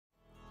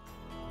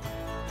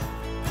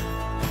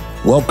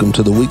Welcome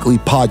to the weekly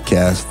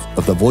podcast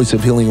of the Voice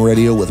of Healing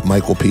Radio with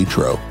Michael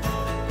Petro.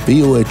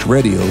 VOH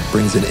Radio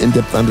brings an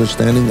in-depth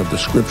understanding of the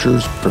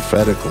scriptures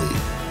prophetically,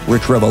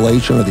 rich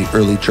revelation of the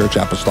early church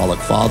apostolic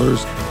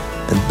fathers,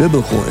 and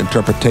biblical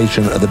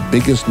interpretation of the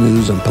biggest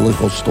news and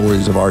political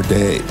stories of our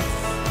day.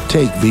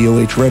 Take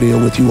VOH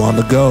Radio with you on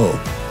the go.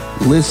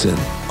 Listen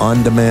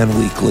on demand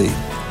weekly.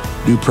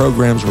 New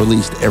programs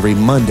released every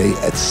Monday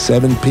at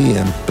 7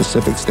 p.m.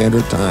 Pacific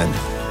Standard Time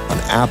on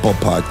Apple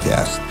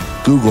Podcasts,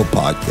 Google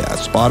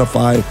Podcasts,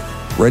 Spotify,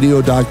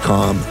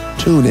 radio.com,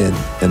 TuneIn,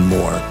 and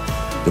more.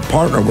 To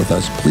partner with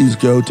us, please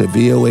go to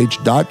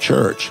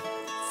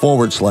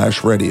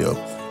voh.church/radio.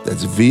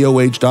 That's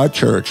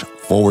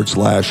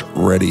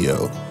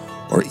voh.church/radio.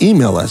 Or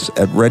email us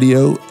at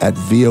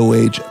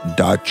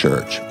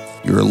radio@voh.church.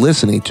 You're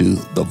listening to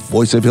the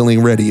Voice of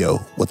Healing Radio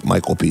with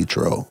Michael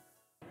Petro.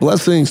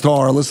 Blessings to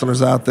all our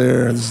listeners out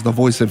there. This is the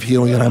Voice of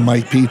Healing, and I'm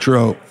Mike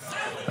Petro.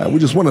 We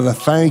just wanted to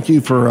thank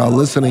you for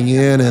listening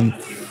in. And,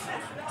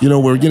 you know,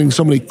 we're getting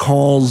so many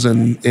calls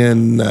and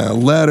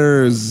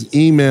letters,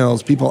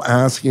 emails, people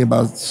asking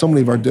about so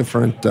many of our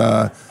different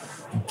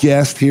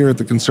guests here at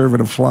the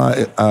Conservative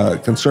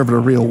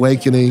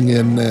ReAwakening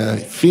in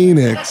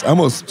Phoenix. I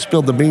almost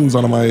spilled the beans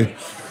on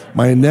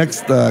my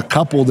next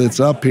couple that's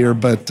up here,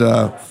 but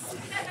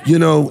you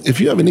know,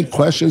 if you have any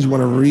questions, you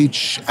want to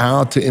reach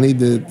out to any of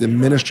the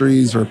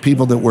ministries or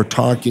people that we're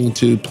talking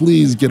to,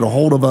 please get a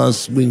hold of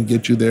us. We can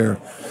get you their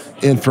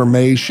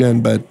information.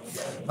 But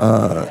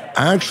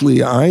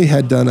actually, I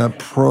had done a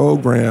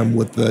program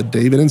with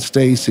David and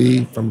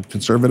Stacey from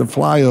Conservative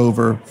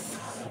Flyover.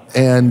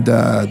 And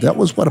that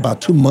was,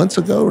 about 2 months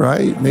ago,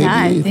 right? Maybe.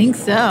 Yeah, I think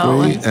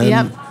so.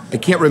 Yep. I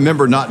can't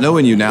remember not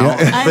knowing you now.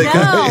 I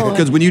know.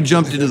 Because when you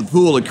jumped into the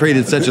pool, it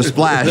created such a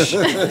splash,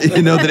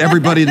 you know, that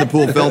everybody in the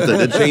pool felt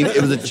it.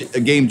 It was a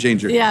game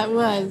changer. Yeah, it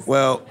was.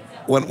 Well,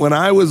 when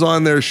I was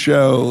on their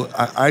show,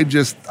 I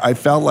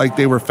felt like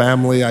they were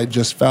family. I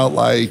just felt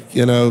like,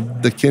 you know,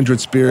 the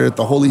kindred spirit,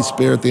 the Holy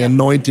Spirit, the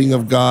anointing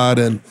of God.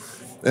 And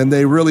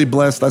they really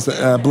blessed us,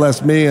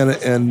 blessed me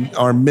and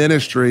our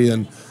ministry.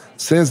 And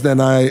since then,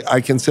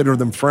 I consider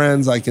them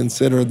friends. I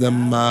consider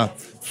them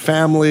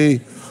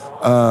family.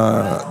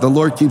 The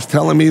Lord keeps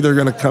telling me they're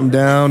going to come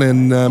down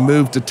and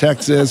move to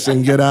Texas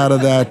and get out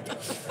of that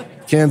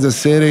Kansas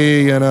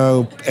City, you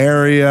know,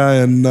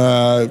 area and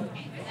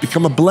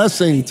become a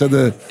blessing to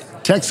the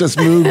Texas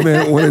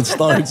movement when it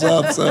starts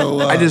up. So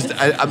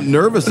I'm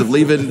nervous of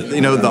leaving,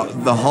 you know,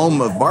 the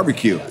home of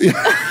barbecue.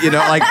 You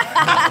know, like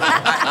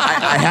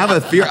I have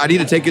a fear. I need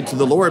to take it to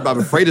the Lord, but I'm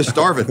afraid of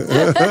starving. You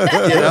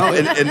know,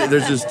 and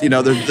there's just, you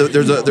know,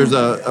 there's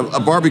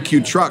a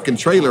barbecue truck and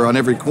trailer on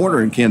every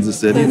corner in Kansas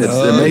City. And it's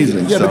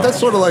amazing. Yeah, but that's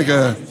sort of like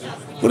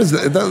what is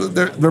it?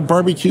 Their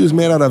barbecue's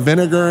made out of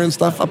vinegar and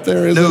stuff up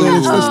there, isn't it?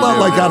 It's not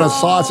like out of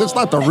sauce. It's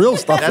not the real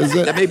stuff, is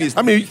it? That maybe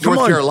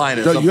North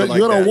Carolina. You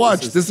gotta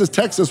watch. This is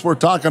Texas we're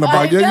talking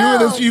about.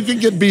 You can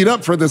get beat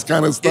up for this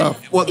kind of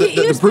stuff.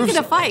 The proof's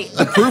a fight.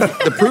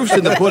 The proof's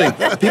in the pudding.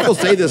 People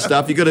say this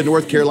stuff. You go to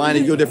North Carolina,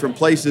 you go to different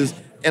places,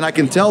 and I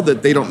can tell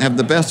that they don't have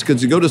the best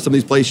because you go to some of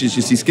these places,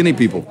 you see skinny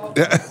people.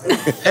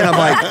 And I'm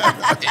like,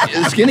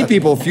 skinny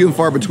people, few and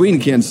far between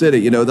in Kansas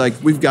City. You know, like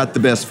we've got the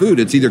best food.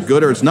 It's either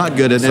good or it's not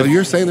good. And so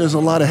you're saying there's a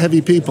lot of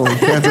heavy people in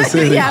Kansas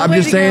City? Yeah, I'm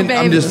just saying.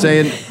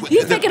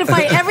 He's picking a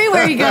fight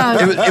everywhere he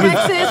goes.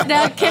 Texas,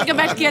 now can't go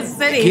back to Kansas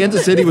City.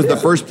 Kansas City was the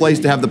first place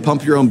to have the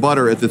pump your own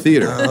butter at the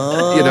theater.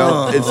 You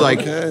know, it's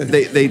like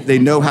they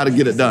know how to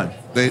get it done.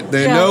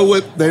 They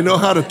know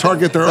how to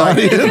target their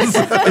audience.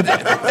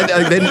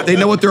 They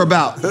know what they're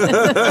about.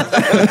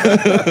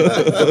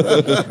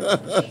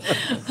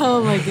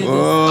 Oh my goodness.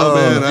 Oh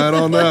man, I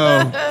don't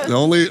know.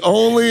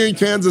 Only in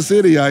Kansas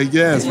City, I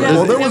guess. Yeah.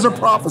 Well, there was a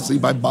prophecy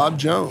by Bob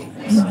Jones.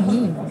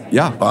 Mm-hmm.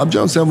 Yeah, Bob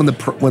Jones said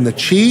when the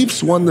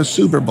Chiefs won the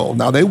Super Bowl.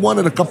 Now they won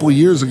it a couple of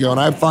years ago, and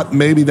I thought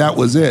maybe that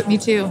was it. Me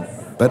too.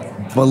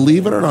 But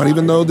believe it or not,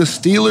 even though the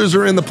Steelers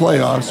are in the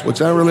playoffs,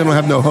 which I really don't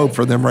have no hope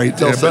for them right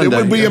there, but it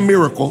would be a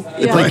miracle.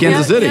 They play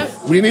Kansas City. Yeah.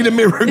 We need a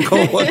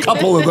miracle, a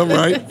couple of them,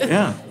 right?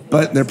 Yeah.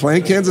 But they're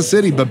playing Kansas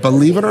City. But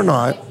believe it or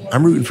not,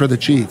 I'm rooting for the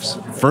Chiefs.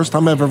 First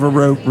time I've ever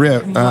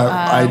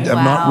I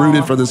have not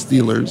rooted for the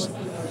Steelers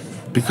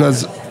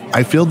because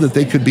I feel that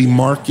they could be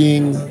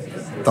marking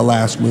the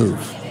last move.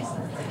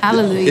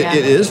 Hallelujah.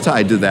 It is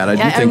tied to that. I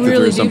do think that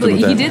there's something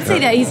with that. He did say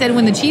that. He said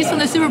when the Chiefs won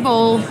the Super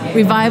Bowl,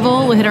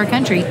 revival will hit our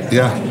country.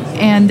 Yeah.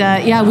 And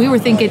we were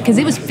thinking, because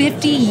it was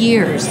 50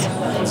 years,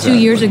 2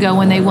 years ago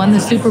when they won the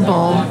Super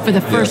Bowl for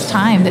the first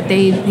time that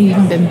they'd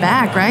even been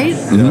back, right?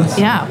 Yes.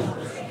 Yeah.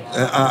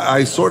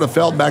 I sort of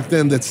felt back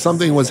then that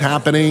something was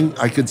happening.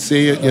 I could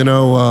see it, you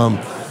know.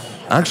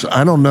 Actually,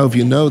 I don't know if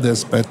you know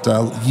this, but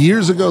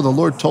years ago, the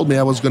Lord told me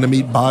I was going to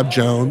meet Bob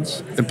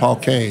Jones and Paul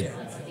Cain.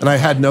 And I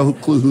had no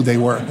clue who they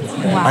were.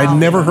 Wow. I'd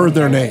never heard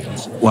their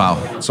names.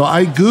 Wow. So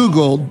I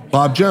Googled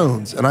Bob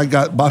Jones, and I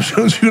got Bob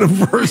Jones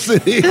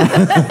University.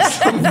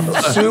 Some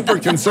super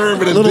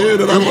conservative dude,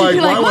 and I'm like,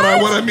 why would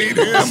I want to meet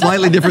him?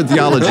 Slightly different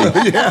theology.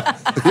 Yeah.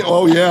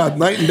 Oh, yeah.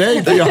 Night and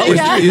day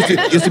theology.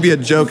 Used to be a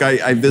joke.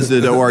 I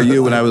visited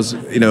ORU when I was,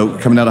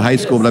 coming out of high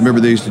school, but I remember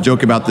they used to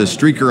joke about the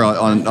streaker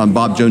on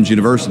Bob Jones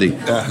University.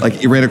 Yeah. Like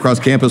he ran across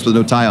campus with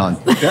no tie on.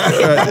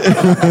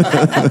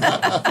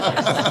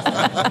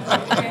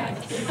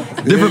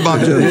 Different Bob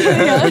Jones.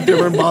 Yeah,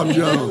 different Bob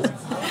Jones.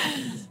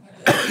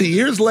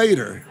 Years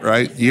later,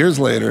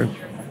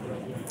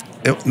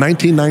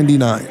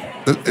 1999.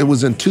 It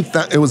was in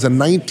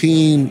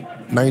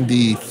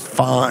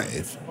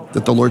 1995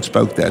 that the Lord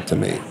spoke that to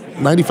me.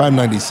 95,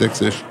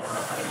 96-ish.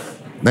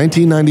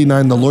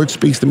 1999, the Lord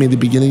speaks to me at the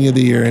beginning of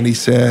the year, and he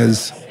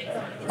says,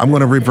 I'm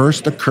going to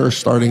reverse the curse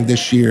starting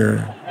this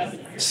year,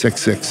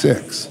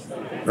 666,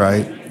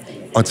 right?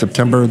 On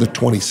September the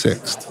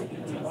 26th.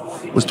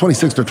 It was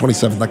 26th or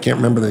 27th. I can't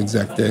remember the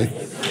exact day.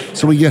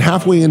 So we get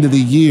halfway into the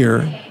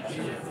year,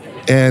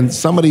 and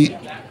somebody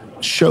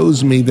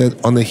shows me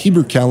that on the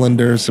Hebrew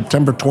calendar,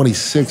 September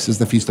 26th is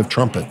the Feast of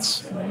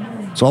Trumpets.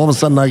 So all of a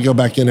sudden I go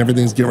back in,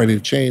 everything's getting ready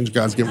to change.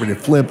 God's getting ready to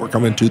flip. We're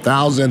coming in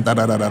 2000,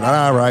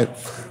 right?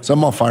 So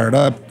I'm all fired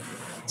up.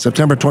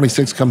 September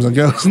 26th comes and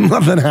goes,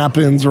 nothing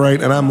happens,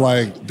 right? And I'm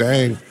like,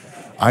 dang,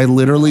 I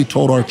literally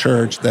told our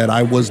church that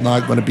I was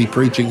not going to be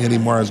preaching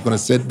anymore. I was going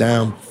to sit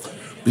down,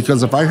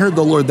 because if I heard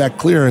the Lord that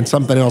clear and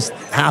something else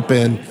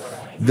happened,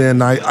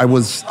 then I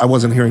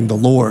wasn't hearing the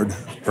Lord,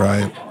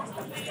 right?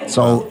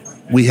 So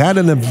we had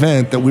an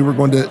event that we were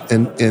going to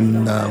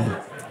in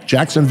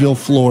Jacksonville,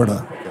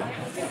 Florida.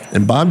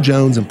 And Bob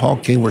Jones and Paul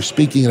King were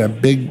speaking at a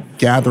big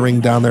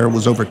gathering down there. It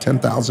was over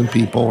 10,000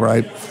 people,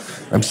 right?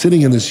 I'm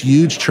sitting in this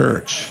huge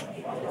church,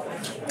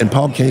 and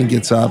Paul King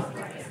gets up,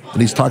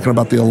 and he's talking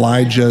about the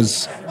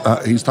Elijah's,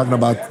 he's talking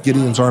about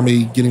Gideon's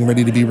army getting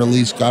ready to be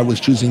released. God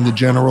was choosing the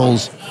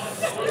generals,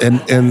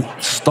 and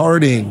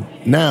starting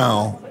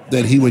now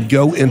that he would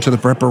go into the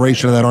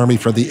preparation of that army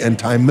for the end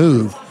time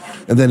move.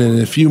 And then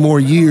in a few more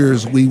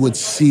years, we would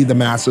see the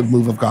massive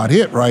move of God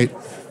hit, right?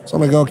 So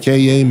I'm like,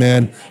 okay,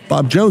 amen.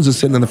 Bob Jones is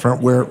sitting in the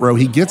front row.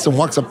 He gets and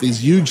walks up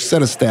these huge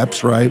set of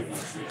steps, right?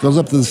 Goes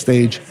up to the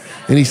stage,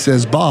 and he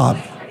says, Bob,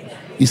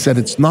 he said,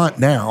 it's not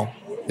now.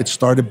 It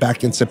started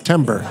back in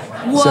September.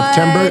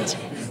 What?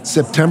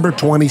 September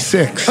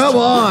 26th. Come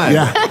on.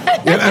 Yeah.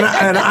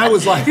 And I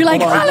was like, you're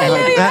like,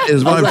 hallelujah. That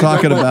is what I'm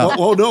talking about.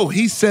 Oh, no.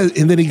 He says,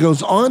 and then he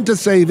goes on to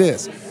say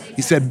this.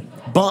 He said,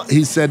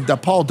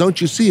 Paul,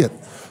 don't you see it?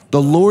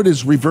 The Lord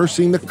is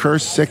reversing the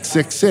curse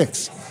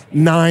 666.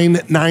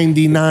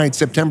 999,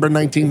 September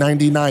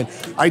 1999.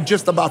 I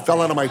just about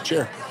fell out of my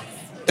chair.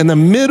 In the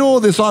middle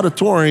of this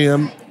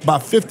auditorium,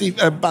 about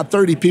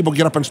 30 people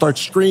get up and start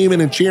screaming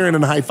and cheering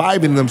and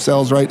high-fiving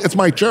themselves, right? It's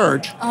my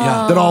church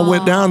that all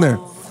went down there.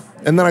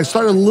 And then I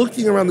started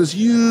looking around this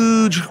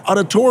huge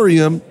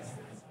auditorium,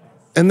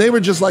 and they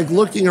were just like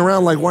looking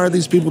around like, why are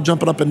these people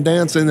jumping up and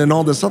dancing and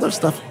all this other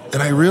stuff?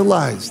 And I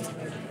realized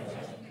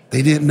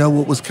they didn't know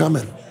what was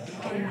coming.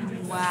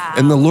 Wow.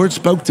 And the Lord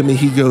spoke to me.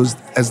 He goes,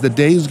 as the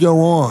days go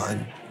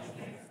on,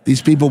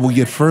 these people will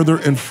get further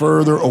and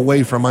further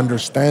away from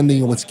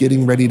understanding what's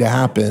getting ready to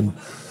happen.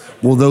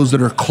 Well, those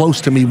that are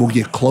close to me will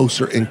get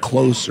closer and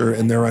closer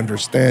in their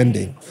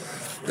understanding.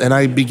 And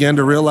I began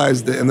to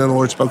realize that, and then the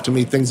Lord spoke to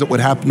me, things that would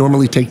happen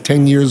normally take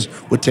 10 years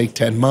would take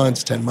 10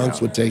 months. 10 months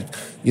would take,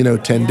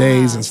 10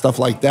 days and stuff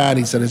like that.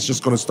 He said it's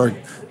just going to start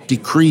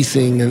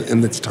decreasing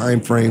in its time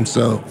frame.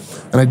 So,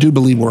 and I do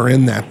believe we're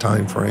in that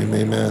time frame.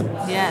 Amen.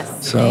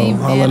 Yes. So, amen.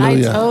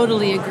 hallelujah. I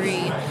totally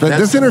agree. But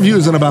this interview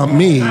isn't about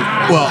me.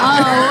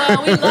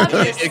 Well, we love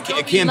this.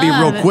 it can be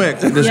real quick.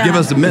 Just give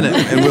us a minute,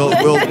 and we'll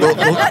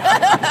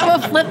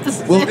flip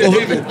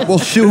the we'll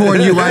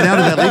shoehorn you right out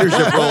of that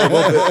leadership role.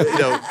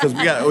 Because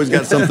we always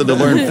got something to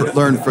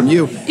learn from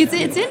you.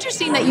 It's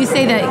interesting that you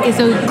say that.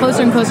 So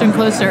closer and closer and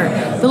closer.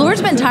 The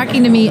Lord's been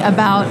talking to me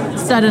about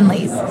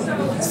suddenlies.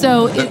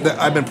 So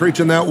I've been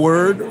preaching that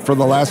word for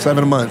the last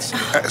 7 months.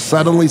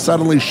 Suddenly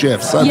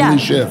shift.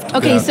 Shift.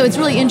 Okay, so it's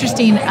really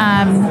interesting.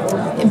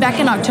 Back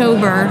in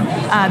October,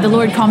 the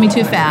Lord called me to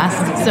a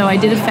fast. So I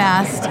did a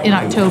fast in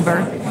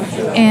October,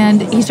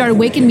 and He started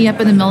waking me up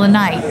in the middle of the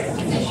night.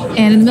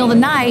 And in the middle of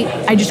the night,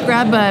 I just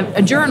grab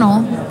a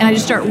journal and I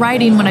just start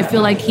writing what I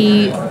feel like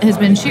He has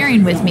been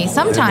sharing with me.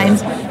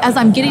 Sometimes, as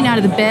I'm getting out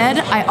of the bed,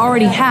 I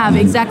already have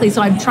exactly,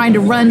 so I'm trying to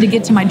run to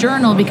get to my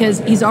journal because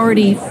He's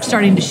already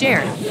starting to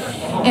share.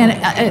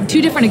 And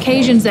two different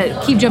occasions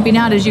that keep jumping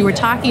out as you were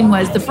talking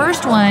was, the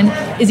first one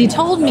is He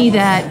told me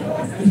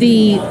that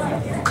the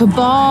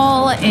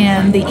cabal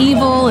and the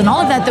evil and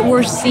all of that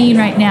we're seeing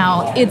right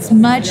now, it's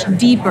much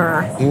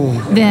deeper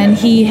than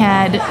He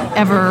had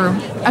ever,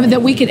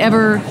 that we could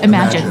ever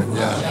imagine.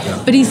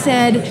 Yeah. But He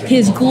said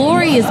His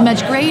glory is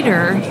much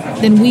greater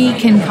than we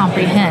can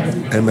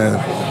comprehend. Amen.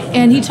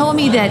 And He told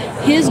me that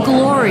His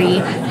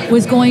glory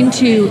was going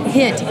to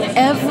hit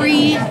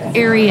every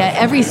area,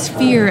 every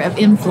sphere of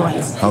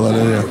influence.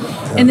 Hallelujah.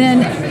 Yeah. And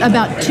then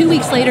about 2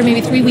 weeks later,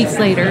 maybe 3 weeks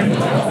later,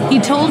 He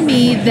told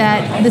me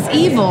that this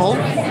evil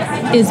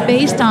is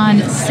based on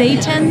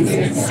Satan's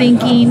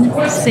sinking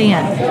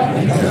sand.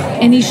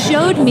 And he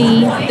showed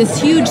me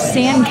this huge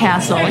sand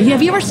castle.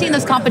 Have you ever seen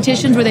those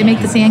competitions where they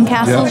make the sand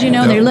castles?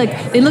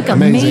 They look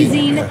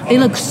amazing. They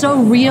look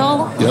so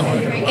real.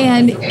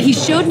 And he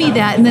showed me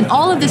that, and then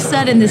all of a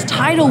sudden this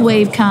tidal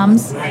wave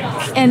comes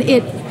and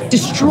it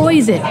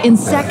destroys it in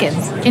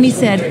seconds. And he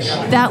said,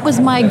 that was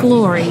my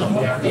glory.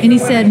 And he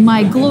said,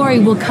 my glory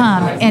will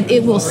come and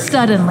it will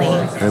suddenly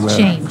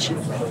change.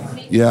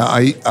 Yeah,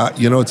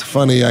 it's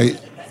funny. Again,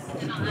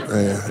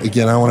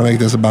 I don't want to make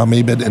this about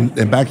me, but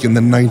back in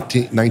the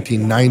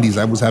 1990s,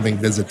 I was having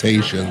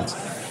visitations.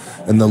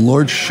 And the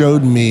Lord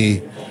showed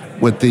me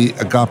what the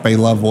agape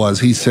love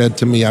was. He said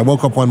to me, I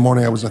woke up one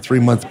morning, I was a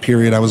 3-month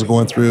period I was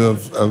going through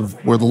of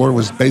where the Lord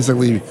was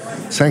basically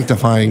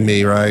sanctifying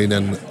me, right?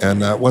 And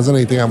it wasn't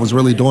anything I was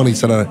really doing. He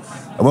said,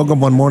 I woke up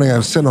one morning, I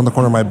was sitting on the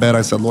corner of my bed.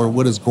 I said, Lord,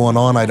 what is going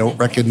on? I don't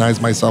recognize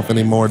myself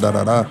anymore,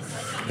 da-da-da.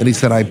 And he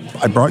said,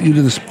 I brought you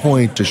to this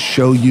point to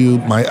show you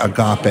my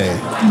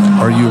agape.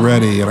 Are you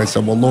ready? And I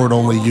said, well, Lord,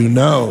 only you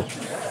know.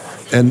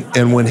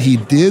 And when he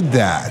did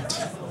that,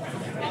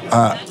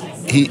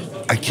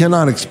 I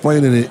cannot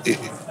explain it.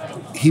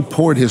 He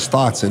poured his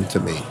thoughts into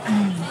me.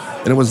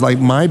 And it was like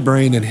my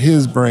brain and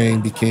his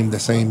brain became the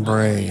same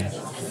brain.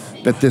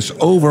 But this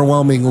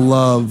overwhelming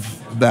love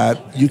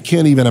that you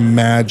can't even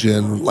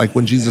imagine, like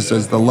when Jesus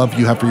says, the love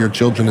you have for your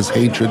children is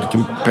hatred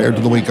compared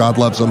to the way God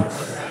loves them.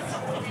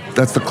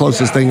 That's the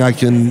closest thing I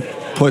can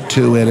put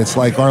to it. It's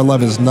like our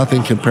love is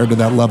nothing compared to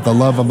that love. The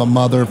love of a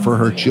mother for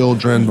her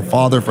children, the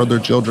father for their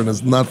children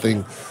is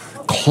nothing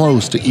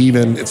close to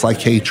even, it's like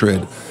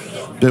hatred.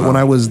 But when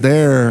I was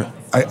there,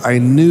 I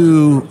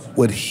knew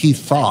what he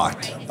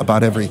thought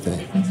about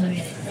everything.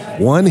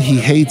 One, he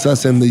hates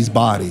us in these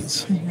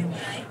bodies.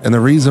 And the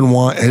reason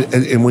why,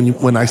 and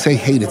when I say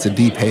hate, it's a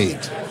deep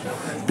hate.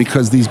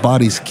 Because these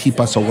bodies keep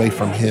us away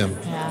from him.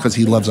 Because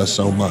he loves us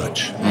so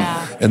much.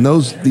 And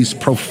these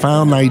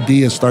profound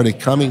ideas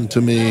started coming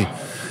to me,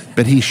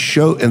 but he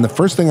showed, and the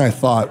first thing I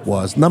thought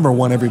was, number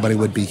one, everybody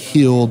would be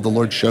healed. The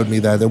Lord showed me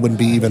that. There wouldn't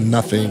be even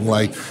nothing,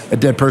 like a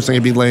dead person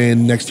could be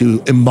laying next to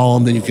you,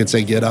 embalmed, and you could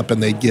say, get up,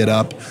 and they'd get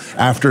up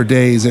after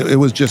days. It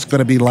was just going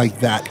to be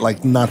like that,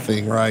 like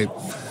nothing, right?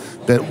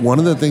 But one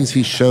of the things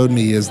he showed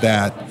me is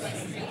that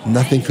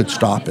nothing could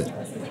stop it.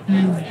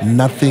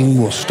 Nothing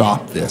will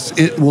stop this.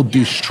 It will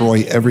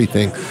destroy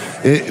everything.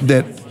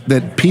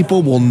 That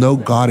people will know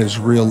God is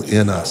real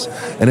in us.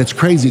 And it's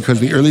crazy because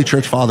the early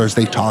church fathers,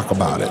 they talk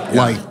about it.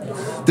 Like,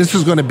 this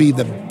is going to be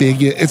the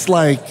biggest, it's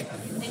like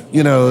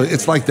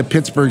the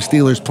Pittsburgh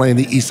Steelers playing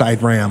the East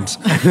Side Rams,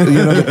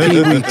 the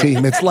Pee Wee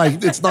team. It's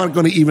like, it's not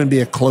going to even be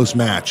a close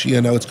match,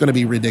 it's going to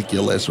be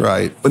ridiculous,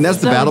 right? And that's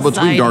the battle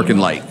between dark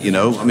and light,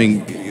 I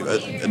mean,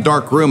 a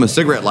dark room, a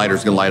cigarette lighter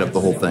is going to light up the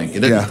whole thing.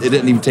 It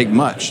didn't even take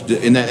much.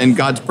 And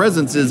God's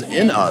presence is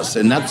in us,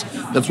 and that's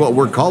what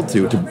we're called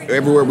to.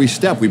 Everywhere we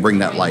step, we bring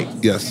that light.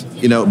 Yes.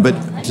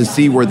 But to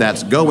see where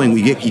that's going,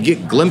 you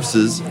get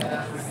glimpses,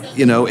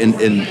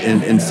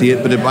 and see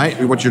it.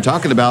 But what you're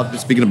talking about,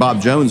 speaking of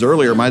Bob Jones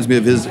earlier, reminds me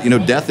of his,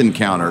 death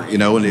encounter,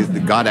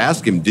 and God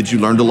asked him, did you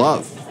learn to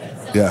love?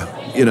 Yeah.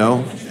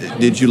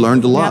 Did you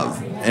learn to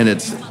love? And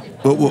it's...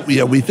 But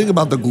we think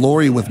about the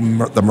glory with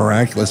the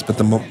miraculous, but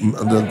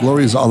the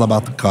glory is all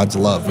about God's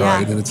love,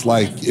 right? And it's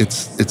like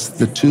it's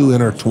the two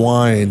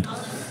intertwined,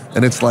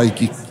 and it's like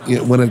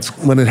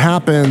when it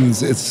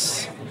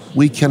happens,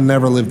 we can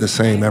never live the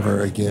same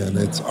ever again.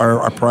 It's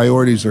our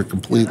priorities are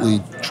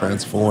completely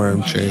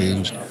transformed,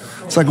 changed.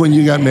 It's like when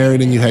you got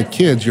married and you had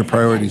kids, your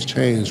priorities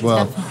changed.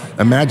 Well,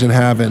 imagine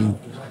having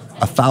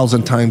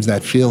 1,000 times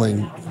that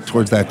feeling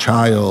towards that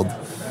child.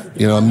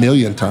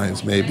 1,000,000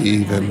 times, maybe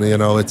even. We're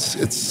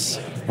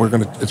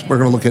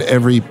gonna look at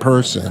every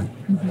person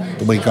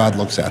the way God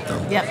looks at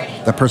them.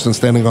 That person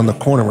standing on the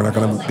corner, we're not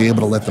gonna be able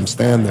to let them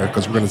stand there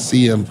because we're gonna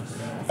see him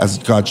as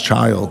God's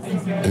child,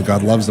 and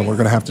God loves them. We're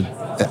gonna have to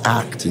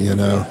act.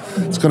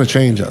 It's gonna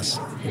change us.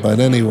 But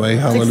anyway,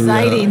 hallelujah.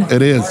 Exciting.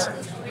 It is.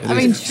 I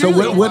mean,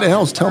 truly. So what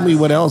else? Tell me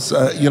what else.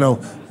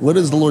 What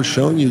is the Lord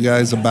showing you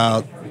guys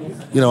about?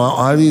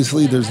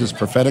 Obviously there's this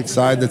prophetic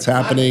side that's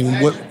happening.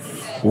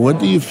 What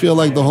do you feel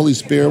like the Holy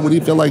Spirit, what do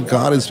you feel like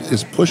God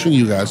is pushing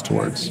you guys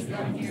towards?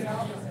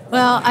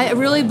 Well, I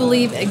really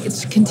believe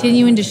it's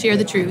continuing to share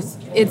the truth.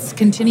 It's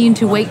continuing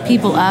to wake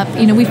people up.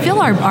 We feel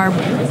our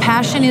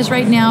passion is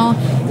right now,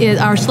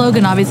 our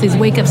slogan obviously is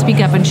wake up, speak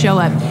up, and show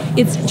up.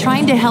 It's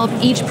trying to help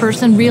each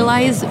person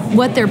realize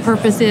what their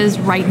purpose is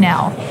right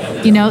now.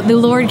 The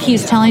Lord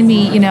keeps telling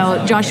me,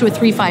 Joshua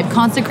 3:5,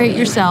 consecrate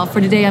yourself,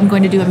 for today I'm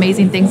going to do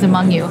amazing things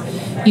among you.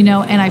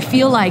 And I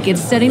feel like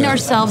it's setting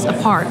ourselves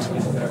apart.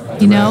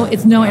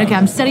 It's knowing, okay,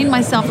 I'm setting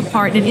myself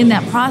apart. And in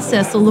that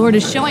process, the Lord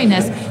is showing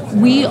us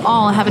we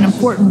all have an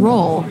important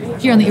role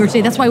here on the earth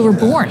today. That's why we're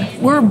born.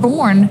 We're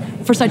born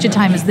for such a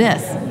time as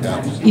this,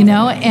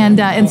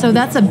 and so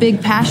that's a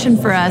big passion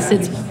for us.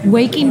 It's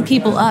waking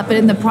people up, but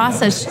in the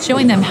process,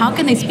 showing them how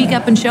can they speak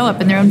up and show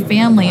up in their own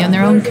family, in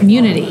their own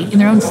community, in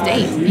their own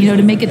state,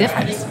 to make a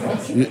difference.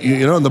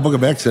 In the book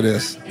of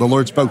Exodus, the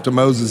Lord spoke to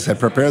Moses, said,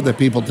 prepare the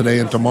people today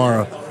and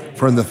tomorrow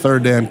for in the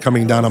third day I'm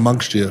coming down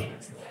amongst you.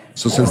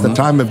 So since the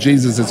time of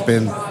Jesus, it's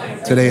been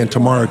today and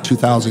tomorrow,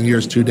 2,000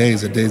 years, 2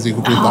 days. A day's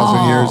equal to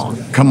 1,000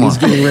 years. Come on. He's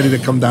getting ready to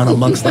come down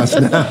amongst us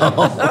now.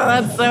 Oh,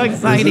 that's so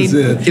exciting. This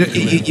is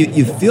it.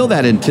 You feel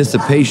that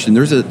anticipation.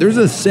 There's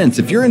a sense.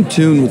 If you're in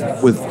tune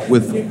with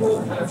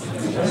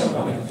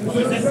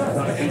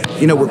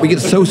we get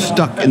so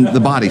stuck in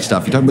the body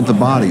stuff. You talk about the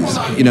bodies,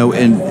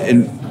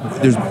 and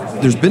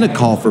there's been a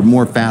call for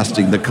more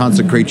fasting, to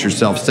consecrate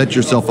yourself, set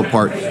yourself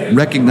apart,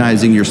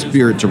 recognizing your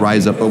spirit to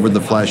rise up over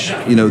the flesh,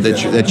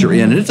 that you're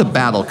in. And it's a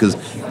battle because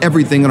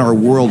everything in our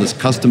world is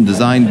custom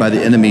designed by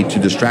the enemy to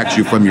distract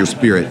you from your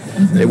spirit.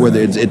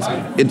 Whether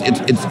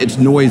it's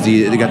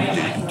noisy,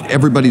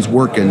 everybody's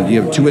working.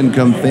 You have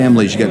 2-income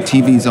families. You got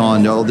TVs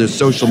on. There's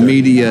social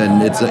media,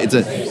 and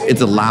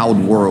it's a loud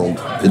world.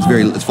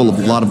 It's full of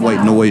a lot of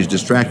white noise,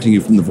 distracting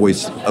you from the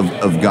voice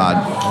of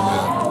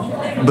God.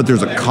 But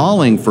there's a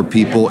calling for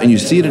people, and you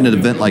see it in an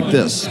event like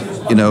this,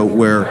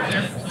 where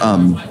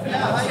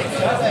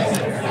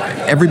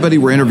everybody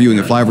we're interviewing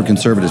at Flyover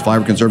Conservatives,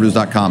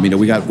 flyoverconservatives.com.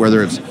 We got,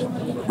 whether it's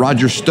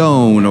Roger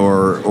Stone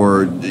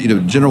or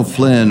General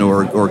Flynn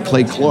or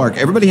Clay Clark.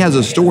 Everybody has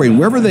a story, and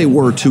wherever they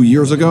were 2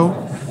 years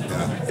ago,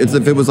 it's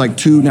if it was like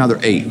 2, now they're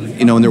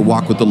 8, in their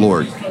walk with the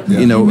Lord.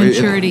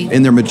 Maturity.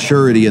 In their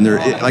maturity, and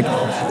like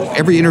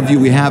every interview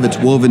we have, it's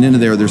woven into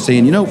there. They're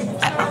saying,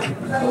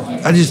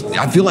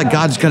 I feel like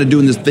God's kind of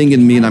doing this thing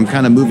in me, and I'm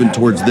kind of moving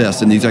towards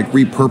this. And he's like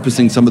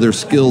repurposing some of their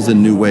skills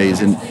in new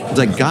ways. And it's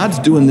like God's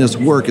doing this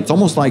work. It's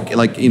almost like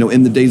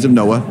in the days of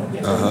Noah.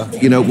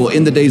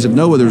 In the days of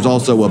Noah, there's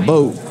also a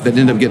boat that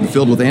ended up getting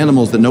filled with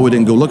animals that Noah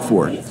didn't go look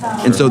for.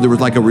 And so there was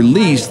like a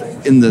release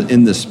in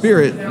the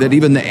spirit that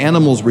even the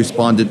animals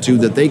responded to,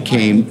 that they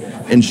came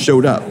and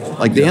showed up.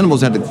 Like the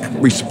animals had to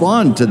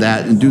respond to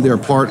that and do their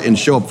part and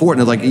show up for it.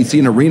 And it's like you see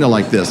an arena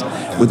like this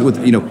with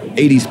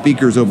 80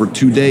 speakers over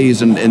 2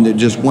 days and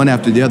just one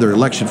after the other,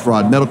 election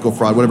fraud, medical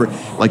fraud, whatever.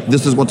 Like,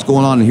 this is what's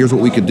going on, and here's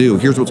what we could do.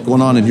 Here's what's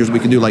going on, and here's what we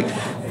can do. Like,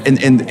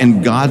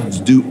 and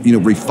God's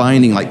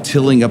refining, like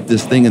tilling up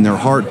this thing in their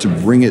heart to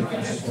bring it,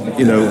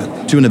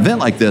 to an event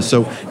like this.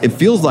 So it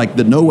feels like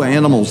the Noah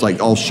animals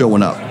like all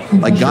showing up.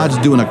 Like God's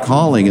doing a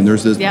calling, and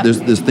there's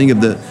this thing of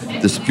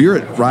the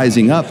Spirit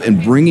rising up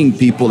and bringing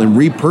people and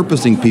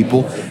repurposing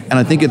people. And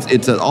I think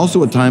it's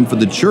also a time for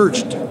the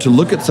church to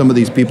look at some of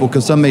these people,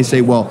 because some may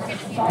say, well,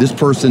 this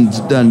person's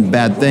done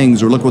bad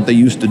things, or look what they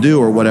used to do,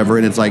 or whatever.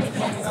 And it's like,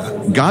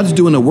 God's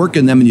doing a work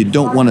in them, and you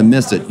don't want to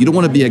miss it. You don't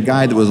want to be a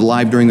guy that was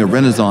alive during the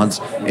Renaissance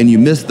and you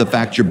miss the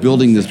fact you're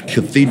building this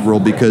cathedral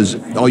because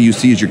all you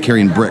see is you're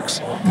carrying bricks.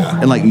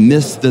 And like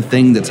miss the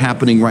thing that's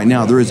happening right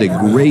now. There is a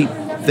great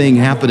thing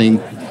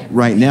happening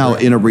right now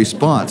in a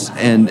response,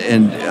 and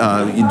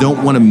you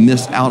don't want to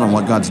miss out on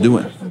what God's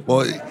doing.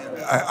 Well,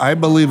 I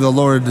believe the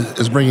Lord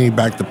is bringing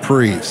back the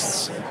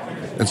priests.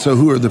 And so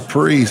who are the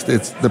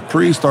priests? The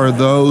priests are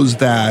those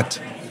that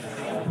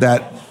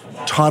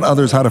taught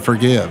others how to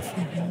forgive.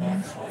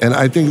 And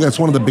I think that's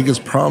one of the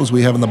biggest problems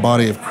we have in the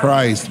body of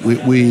Christ.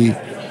 We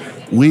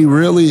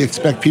really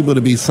expect people to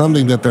be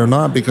something that they're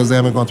not because they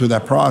haven't gone through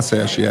that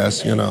process,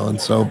 yes,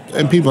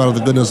 and people out of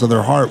the goodness of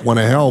their heart want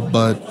to help,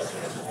 but,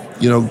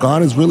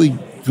 God is really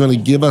going to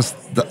give us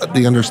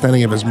the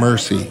understanding of his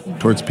mercy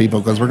towards people,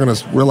 because we're going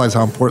to realize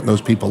how important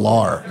those people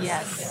are.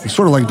 Yes. It's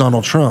sort of like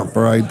Donald Trump,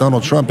 right?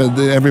 Donald Trump,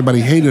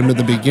 everybody hated him at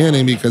the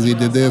beginning because he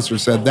did this or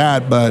said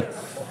that, but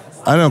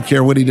I don't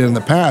care what he did in the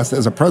past.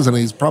 As a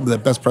president, he's probably the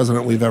best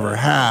president we've ever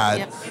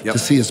had. Yep. To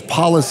see his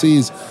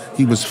policies,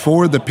 he was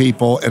for the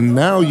people, and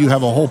now you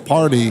have a whole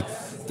party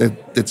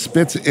that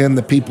spits in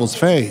the people's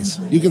face.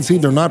 You can see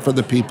they're not for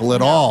the people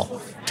at all.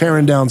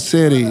 Tearing down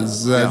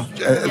cities.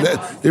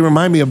 They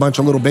remind me of a bunch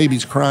of little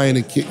babies crying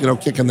and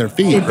kicking their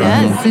feet. It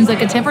does. Seems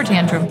like a temper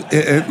tantrum.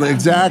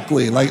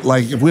 Exactly.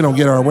 Like if we don't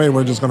get our way,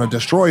 we're just going to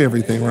destroy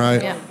everything,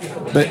 right? Yeah.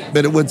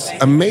 But what's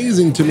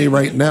amazing to me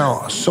right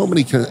now, so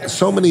many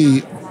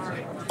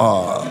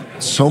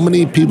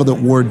people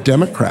that were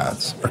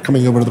Democrats are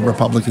coming over to the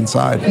Republican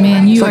side.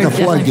 Man, you are like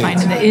definitely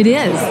finding that. It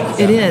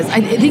is.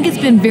 I think it's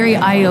been very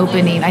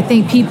eye-opening. I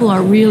think people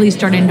are really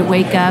starting to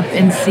wake up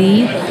and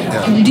see.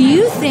 Yeah. Do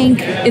you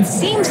think, it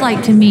seems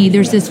like to me,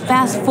 there's this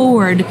fast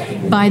forward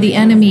by the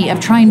enemy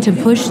of trying to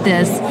push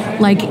this,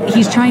 like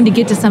he's trying to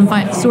get to some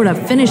sort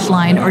of finish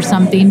line or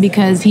something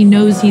because he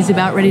knows he's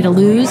about ready to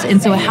lose.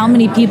 And so how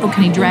many people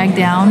can he drag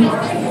down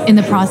in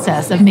the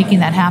process of making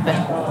that happen?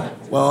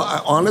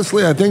 Well,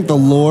 honestly, I think the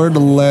Lord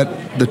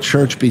let the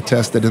church be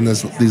tested in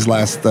these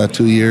last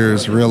 2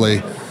 years,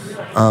 really,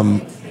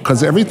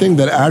 because everything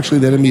that actually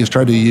the enemy has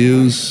tried to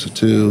use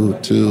to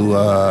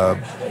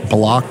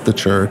block the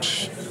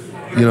church,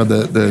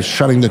 the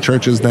shutting the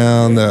churches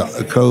down, the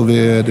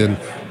COVID, and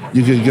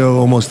you could go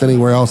almost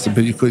anywhere else,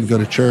 but you couldn't go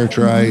to church,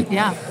 right? Mm-hmm.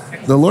 Yeah.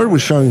 The Lord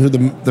was showing who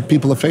the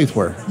people of faith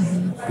were,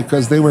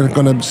 because they were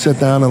going to sit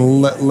down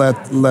and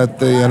let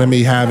the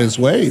enemy have his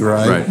way,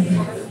 right? Right.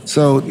 Mm-hmm.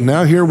 So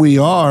now here we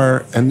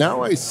are, and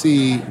now I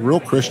see real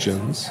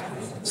Christians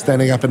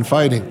standing up and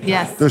fighting.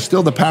 Yes. There's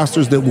still the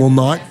pastors that will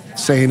not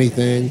say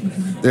anything.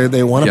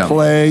 They want to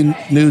play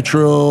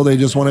neutral. They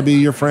just want to be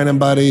your friend and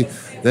buddy.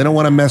 They don't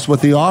want to mess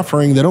with the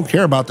offering. They don't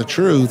care about the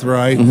truth,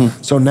 right?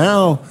 So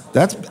now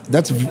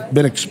that's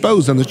been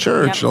exposed in the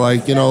church.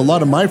 Like, a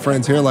lot of my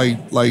friends here,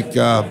 like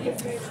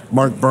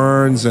Mark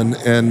Burns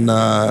and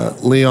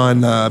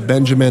Leon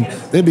Benjamin,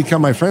 they become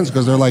my friends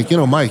because they're like,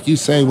 Mike, you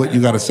say what you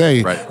got to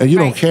say, and you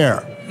don't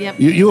care.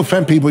 You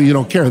offend people, you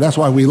don't care. That's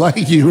why we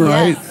like you,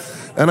 right?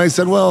 And I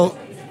said, well,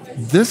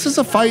 this is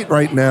a fight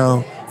right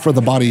now for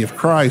the body of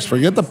Christ.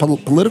 Forget the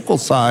political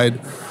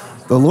side.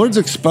 The Lord's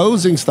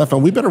exposing stuff,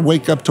 and we better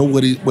wake up to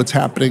what's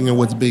happening and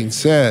what's being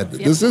said.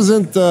 This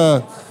isn't,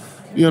 Willy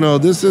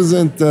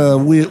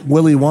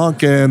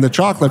Wonka and the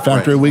Chocolate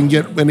Factory. We can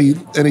get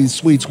any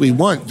sweets we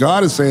want.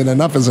 God is saying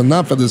enough is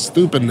enough of this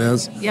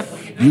stupidness.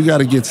 You got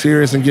to get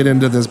serious and get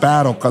into this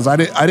battle, because I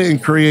didn't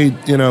create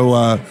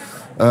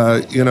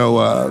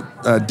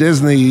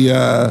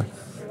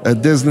a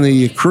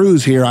Disney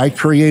cruise here. I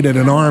created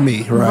an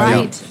army,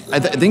 right? I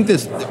think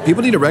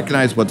people need to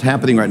recognize what's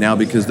happening right now,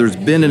 because there's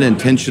been an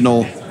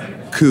intentional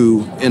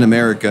coup in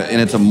America, and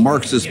it's a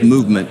Marxist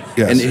movement.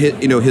 And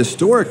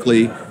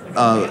historically,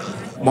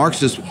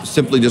 Marxists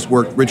simply just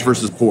worked rich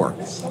versus poor.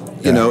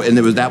 And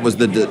that was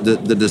the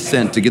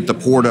descent, to get the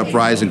poor to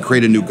uprise and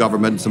create a new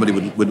government, and somebody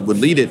would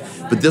lead it.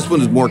 But this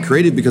one is more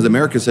creative, because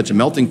America is such a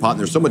melting pot, and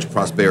there's so much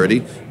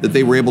prosperity that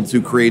they were able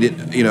to create it.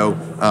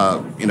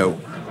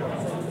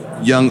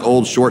 Young,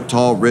 old, short,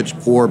 tall, rich,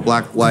 poor,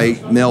 black,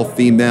 white, male,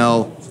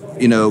 female,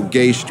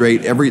 gay,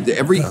 straight, every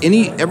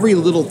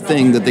little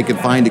thing that they could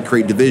find to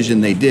create division,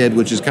 they did,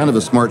 which is kind of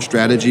a smart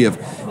strategy of,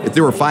 if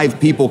there were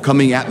 5 people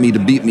coming at me to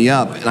beat me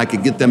up and I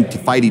could get them to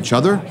fight each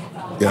other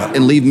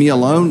and leave me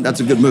alone, that's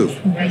a good move.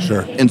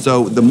 Sure. And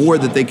so the more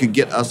that they could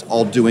get us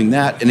all doing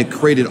that, and it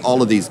created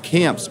all of these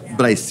camps,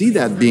 but I see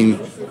that being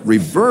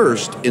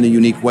reversed in a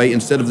unique way.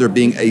 Instead of there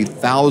being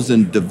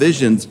 1,000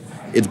 divisions,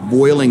 it's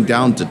boiling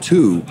down to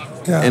 2.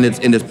 And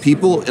it's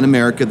people in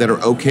America that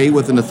are okay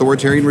with an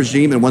authoritarian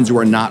regime, and ones who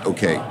are not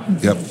okay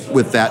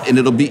with that. And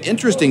it'll be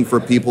interesting for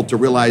people to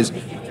realize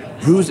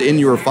who's in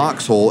your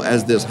foxhole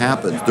as this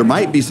happens. There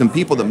might be some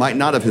people that might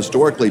not have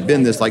historically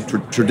been this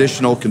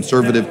traditional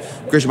conservative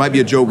Christian. Might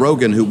be a Joe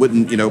Rogan who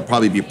wouldn't,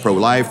 probably be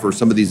pro-life for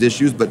some of these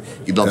issues, but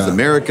he loves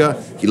America.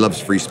 He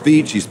loves free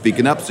speech. He's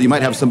speaking up. So you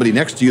might have somebody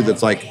next to you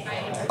that's like,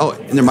 oh,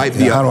 and there might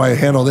be how do I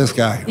handle this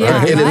guy?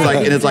 Yeah, and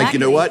it's like, you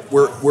know what?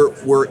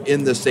 We're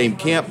in the same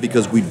camp,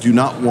 because we do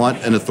not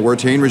want an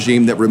authoritarian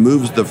regime that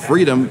removes the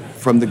freedom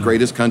from the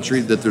greatest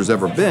country that there's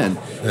ever been.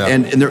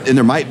 And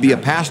there might be a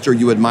pastor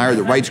you admire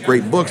that writes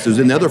great books who's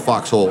in the other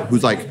foxhole,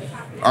 who's like,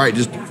 all right,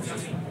 just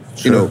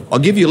I'll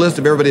give you a list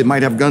of everybody that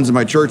might have guns in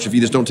my church if you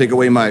just don't take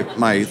away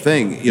my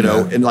thing,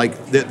 and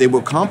they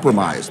will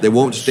compromise. They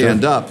won't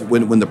stand up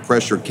when the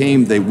pressure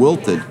came. They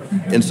wilted,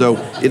 and so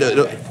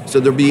so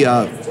there'll be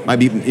might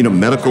be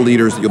medical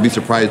leaders that you'll be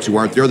surprised who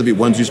aren't there. There'll be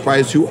ones you're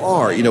surprised who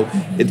are.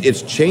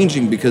 It's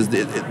changing, because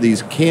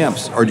these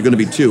camps are going to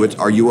be 2. It's,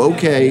 are you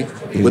okay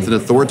with an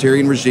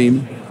authoritarian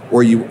regime,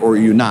 or are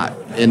you not,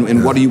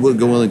 and what are you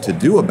willing to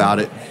do about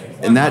it?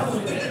 And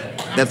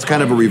that's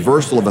kind of a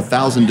reversal of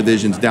 1,000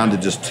 divisions down to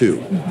just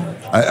 2.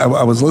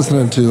 I was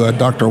listening to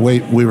Dr.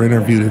 Waite. We were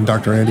interviewed in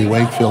Dr. Andy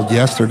Wakefield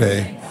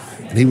yesterday,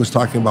 and he was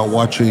talking about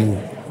watching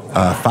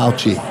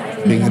Fauci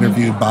being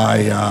interviewed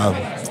by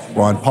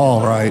Ron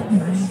Paul, right?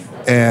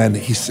 And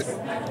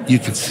you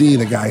could see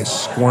the guy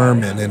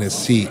squirming in his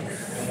seat.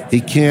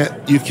 You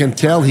can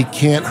tell he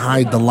can't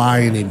hide the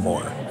lie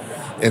anymore.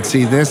 And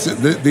see,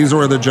 these are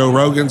where the Joe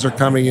Rogans are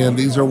coming in.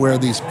 These are where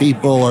these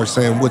people are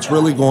saying what's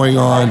really going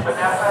on.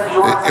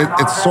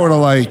 It's sort of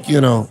like,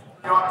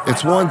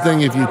 it's one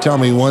thing if you tell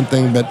me one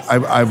thing, but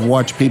I've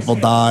watched people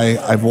die.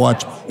 I've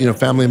watched,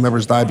 family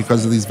members die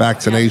because of these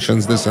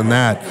vaccinations, this and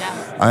that.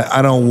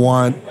 I don't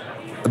want,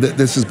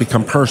 this has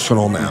become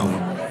personal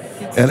now.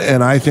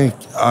 And I think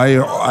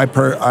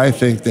I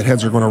think that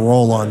heads are going to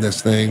roll on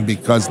this thing,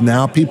 because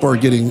now people are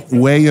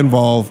getting way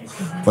involved,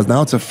 because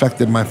now it's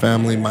affected my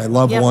family, my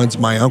loved ones,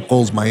 my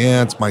uncles, my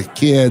aunts, my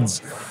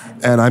kids,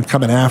 and I'm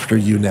coming after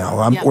you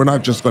now. We're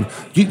not just going.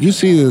 You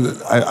see,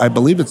 I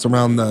believe it's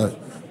around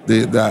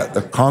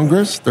the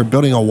Congress. They're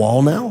building a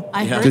wall now.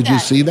 I heard Did that. you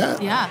see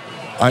that? Yeah.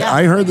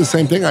 I heard the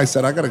same thing. I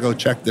said, I got to go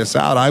check this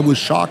out. I was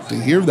shocked to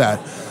hear that,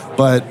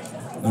 but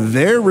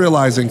they're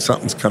realizing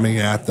something's coming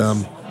at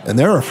them, and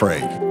they're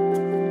afraid.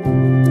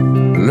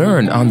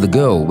 Learn on the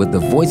go with the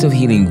Voice of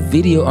Healing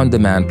video on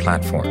demand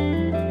platform.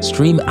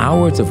 Stream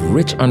hours of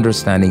rich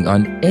understanding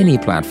on any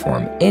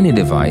platform, any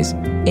device,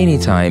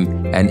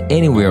 anytime, and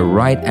anywhere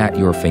right at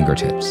your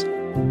fingertips.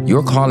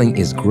 Your calling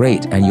is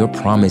great, and your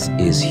promise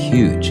is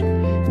huge.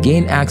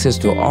 Gain access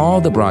to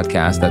all the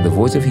broadcasts that the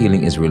Voice of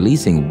Healing is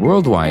releasing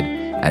worldwide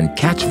and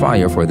catch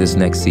fire for this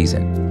next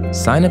season.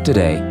 Sign up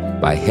today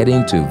by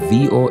heading to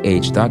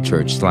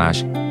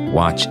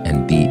voh.church/watch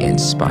and be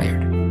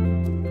inspired.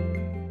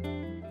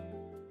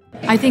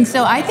 I think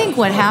so. I think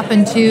what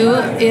happened too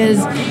is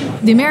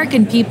the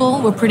American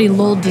people were pretty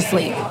lulled to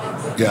sleep.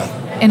 Yeah.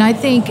 And I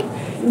think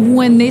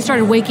when they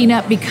started waking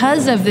up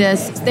because of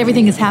this,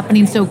 everything is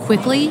happening so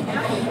quickly.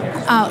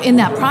 in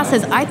that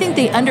process, I think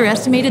they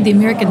underestimated the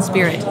American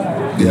spirit.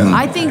 Yeah.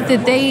 I think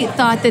that they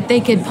thought that they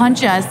could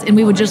punch us and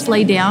we would just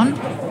lay down.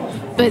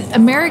 But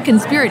American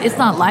spirit, it's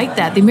not like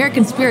that. The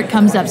American spirit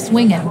comes up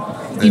swinging.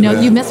 You know,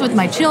 Amen. you mess with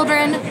my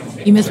children,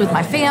 you mess with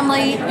my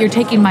family, you're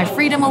taking my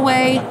freedom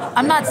away.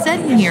 I'm not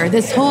sitting here.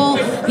 This whole,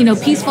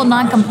 peaceful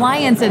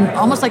non-compliance and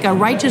almost like a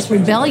righteous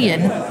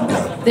rebellion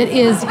that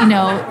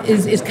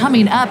is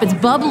coming up. It's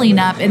bubbling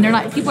up, and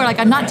people are like,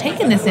 I'm not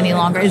taking this any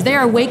longer. As they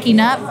are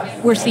waking up,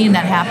 we're seeing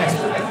that happen.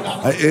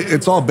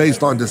 It's all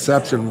based on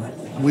deception.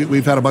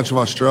 We've had a bunch of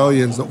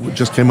Australians that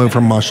just came over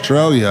from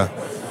Australia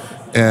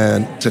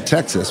and to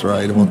Texas,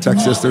 right? Well,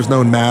 Texas, there's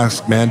no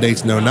mask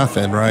mandates, no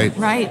nothing, right?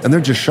 Right. And they're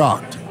just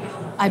shocked.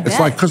 I bet. It's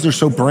like, because they're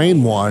so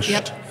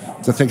brainwashed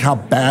to think how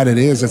bad it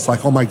is. It's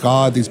like, oh my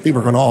God, these people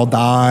are going to all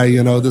die,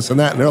 this and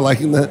that. And they're like,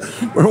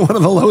 we're one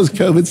of the lowest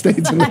COVID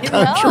states in the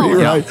country,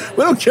 right? Yeah.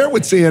 We don't care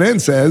what CNN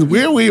says.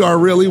 We are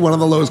really one of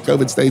the lowest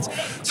COVID states.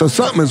 So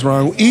something is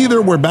wrong.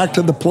 Either we're back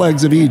to the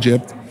plagues of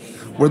Egypt,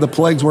 where the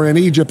plagues were in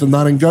Egypt and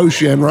not in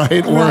Goshen,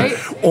 right?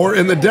 Or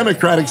in the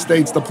Democratic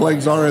states, the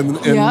plagues are in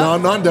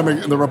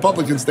non-Democratic, the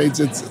Republican states,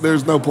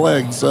 there's no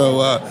plague.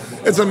 So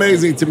it's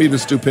amazing to me, the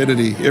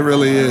stupidity. It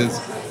really is.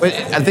 But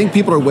I think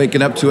people are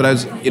waking up to it. I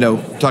was,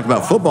 talking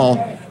about football.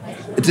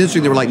 It's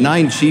interesting. There were like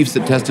 9 Chiefs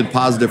that tested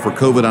positive for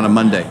COVID on a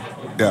Monday.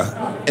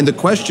 Yeah. And the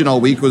question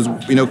all week was,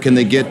 can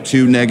they get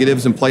 2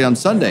 negatives and play on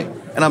Sunday?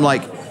 And I'm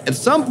like, at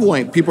some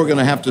point, people are going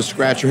to have to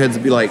scratch their heads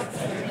and be like,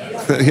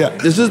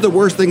 this is the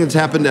worst thing that's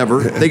happened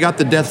ever. They got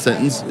the death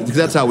sentence because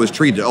that's how it was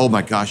treated. Oh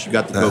my gosh, you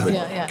got the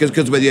COVID.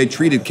 Because they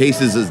treated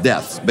cases as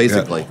deaths,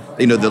 basically.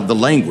 Yeah. The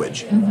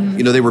language.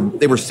 Mm-hmm.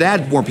 They were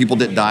sad more people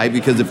didn't die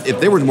because if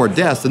there was more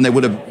deaths, then they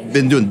would have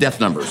been doing death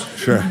numbers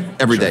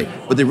every day.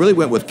 But they really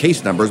went with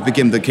case numbers,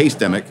 became the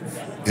case-demic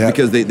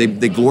because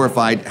they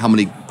glorified how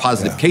many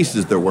positive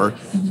cases there were.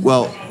 Mm-hmm.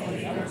 Well,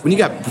 when you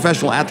got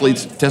professional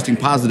athletes testing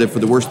positive for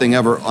the worst thing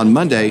ever on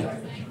Monday,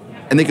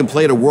 and they can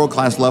play at a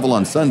world-class level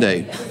on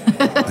Sunday,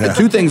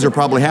 2 things are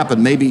probably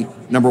happen. Maybe,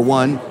 number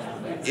one,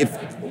 if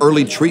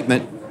early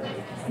treatment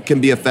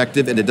can be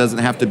effective and it doesn't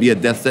have to be a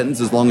death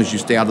sentence as long as you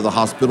stay out of the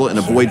hospital and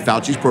avoid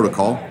Fauci's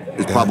protocol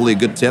is probably a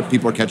good tip.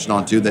 People are catching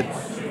on to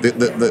that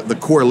the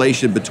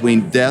correlation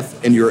between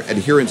death and your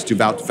adherence to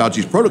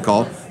Fauci's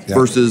protocol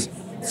versus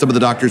some of the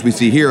doctors we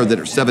see here that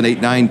are 7,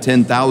 8, 9,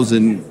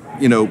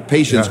 10,000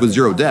 patients with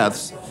 0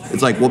 deaths.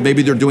 It's like, well,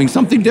 maybe they're doing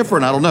something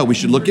different. I don't know. We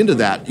should look into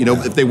that.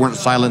 If they weren't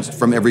silenced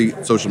from every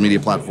social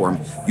media platform,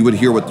 you would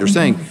hear what they're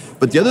saying.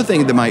 But the other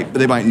thing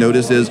they might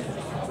notice is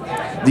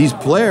these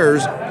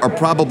players are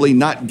probably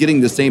not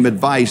getting the same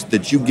advice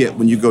that you get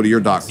when you go to your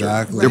doctor.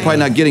 Exactly. They're probably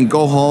not getting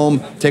go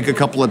home, take a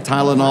couple of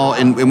Tylenol,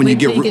 and when you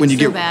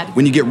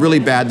get really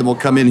bad, then we'll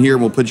come in here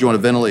and we'll put you on a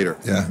ventilator.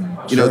 Yeah.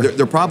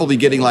 They're probably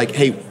getting like,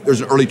 hey,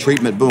 there's an early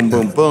treatment, boom,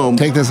 boom, boom.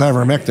 Take this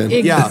ivermectin.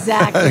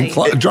 Exactly.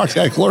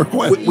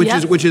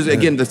 Hydroxychloroquine. Which is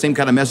again the same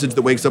kind of message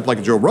that wakes up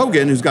like Joe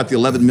Rogan, who's got the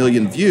 11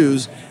 million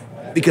views,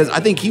 because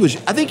I think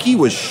he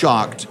was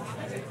shocked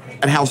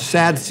at how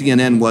sad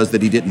CNN was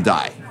that he didn't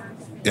die.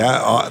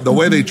 Yeah, the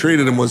way they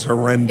treated him was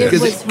horrendous.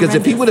 Because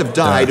if he would have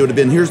died, it would have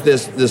been, here's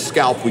this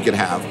scalp we could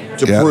have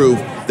to prove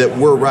that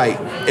we're right.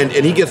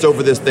 And he gets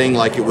over this thing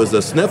like it was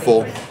a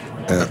sniffle.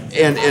 Yeah.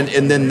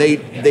 And then they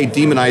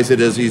demonize it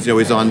as he's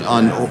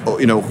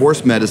on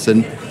horse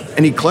medicine,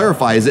 and he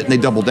clarifies it and they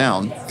double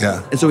down.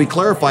 Yeah. And so he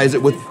clarifies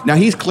it now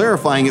he's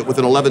clarifying it with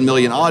an 11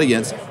 million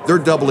audience. They're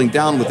doubling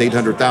down with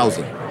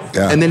 800,000.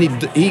 Yeah. And then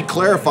he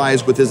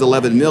clarifies with his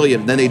 11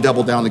 million, then they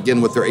double down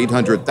again with their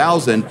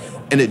 800,000,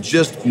 and it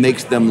just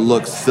makes them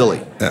look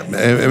silly. Yeah,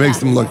 it makes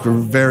them look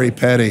very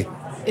petty.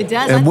 It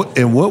does.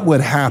 And what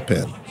would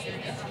happen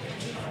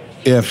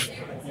if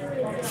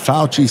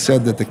Fauci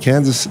said that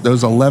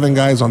those 11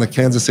 guys on the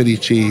Kansas City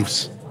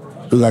Chiefs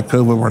who got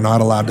COVID were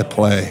not allowed to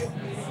play?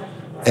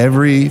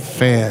 Every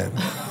fan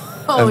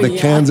of the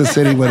Kansas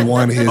City would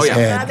want his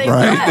head,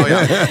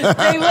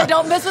 right? They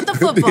don't mess with the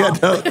football.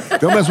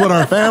 Don't mess with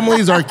our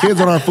families, our kids,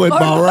 and our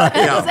football, right?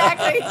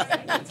 Exactly.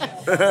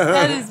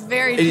 That is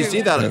very true. And you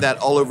see that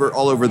all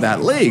over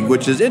that league,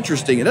 which is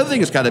interesting. Another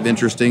thing that's kind of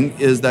interesting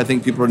is that I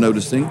think people are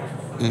noticing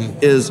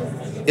is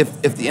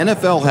if the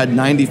NFL had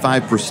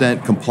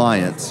 95%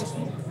 compliance,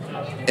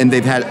 and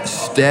they've had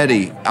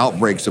steady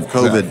outbreaks of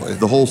COVID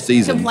the whole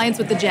season. Compliance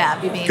with the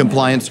jab, you mean?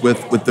 Compliance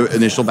with the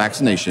initial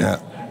vaccination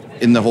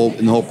in the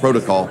whole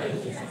protocol.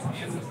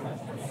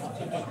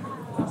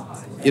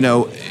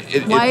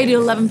 Why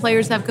do 11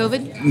 players have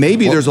COVID?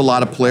 Maybe there's a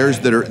lot of players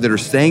that are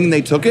saying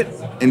they took it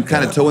and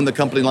kind of towing the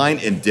company line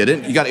and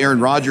didn't. You got Aaron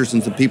Rodgers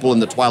and some people in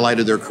the twilight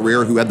of their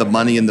career who had the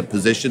money and the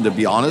position, to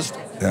be honest.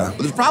 Yeah. But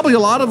there's probably a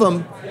lot of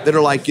them that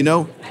are like,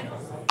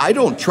 I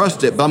don't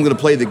trust it, but I'm going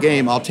to play the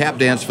game. I'll tap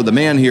dance for the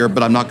man here,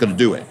 but I'm not going to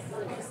do it.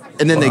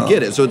 And then they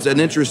get it. So it's an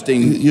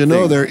interesting thing.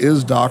 There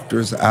is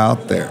doctors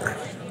out there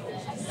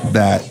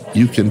that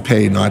you can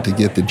pay not to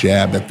get the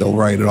jab, that they'll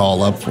write it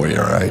all up for you,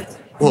 right?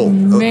 Whoa,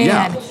 Man.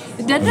 yeah.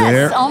 Doesn't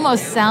that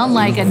almost sound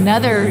like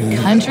another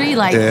country,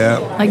 like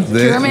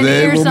Germany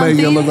they or will something?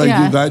 make it look like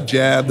you got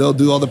jabbed. They'll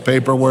do all the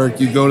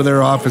paperwork. You go to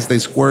their office, they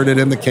squirt it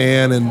in the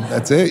can, and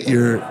that's it.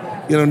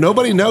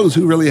 Nobody knows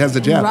who really has the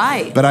jab.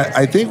 Right. But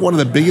I think one of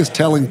the biggest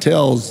telling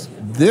tales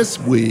this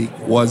week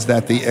was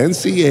that the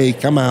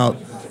NCAA come out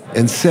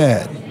and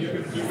said,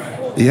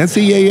 the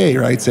NCAA,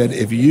 right, said,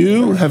 if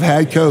you have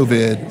had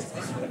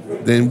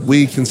COVID, then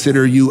we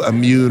consider you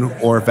immune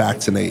or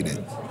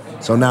vaccinated.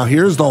 So now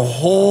here's the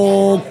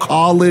whole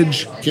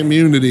college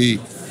community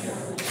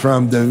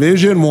from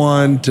Division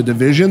I to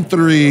Division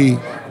III.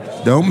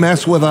 Don't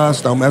mess with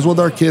us. Don't mess with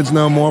our kids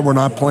no more. We're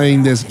not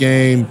playing this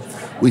game.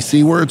 We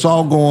see where it's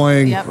all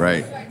going. Yep.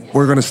 Right.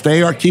 We're going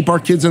to keep our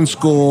kids in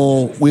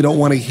school. We don't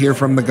want to hear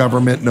from the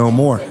government no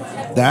more.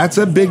 That's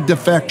a big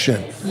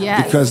defection.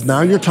 Yes. Because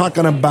now you're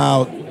talking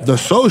about the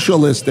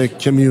socialistic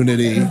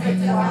community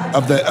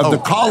of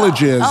the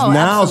colleges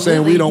now absolutely.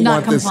 saying we don't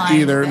Not want this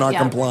compliant. either, not Yeah.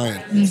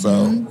 compliant. Mm-hmm.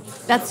 So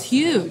that's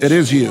huge. it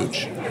is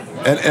huge.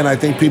 And I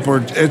think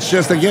it's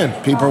just, again,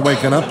 people are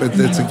waking up.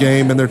 It's a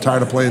game and they're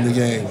tired of playing the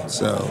game.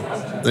 So,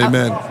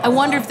 amen. I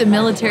wonder if the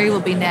military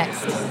will be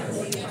next.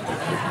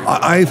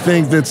 I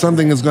think that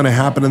something is going to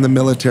happen in the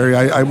military.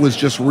 I was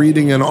just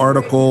reading an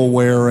article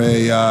where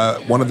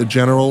one of the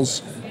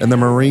generals in the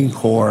Marine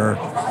Corps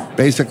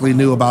basically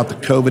knew about the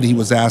COVID. He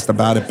was asked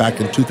about it back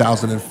in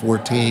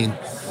 2014.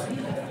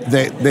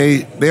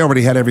 They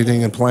already had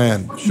everything in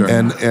plan. Sure.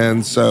 And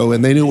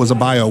they knew it was a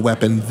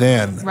bioweapon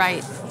then.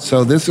 Right.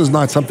 So this is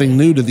not something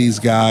new to these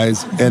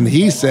guys. And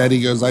he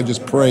goes, I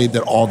just prayed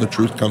that all the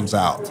truth comes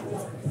out.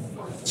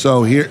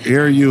 So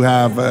here you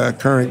have a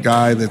current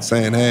guy that's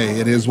saying, hey,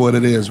 it is what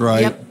it is,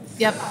 right?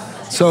 Yep.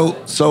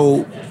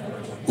 So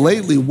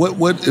lately,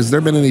 what has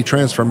there been any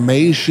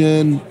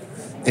transformation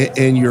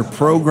in your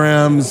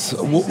programs?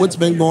 What's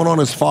been going on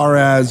as far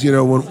as,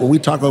 when we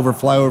talk over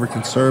Flyover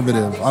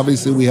Conservative,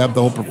 obviously we have the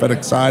whole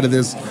prophetic side of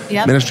this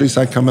ministry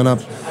side coming up.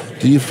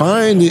 Do you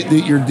find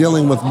that you're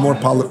dealing with more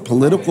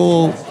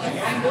political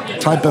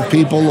type of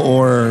people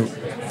or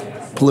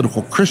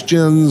political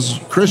Christians?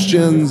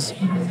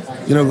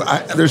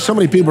 There's so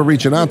many people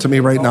reaching out to me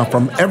right now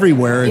from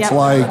everywhere. It's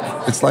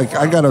like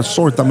I got to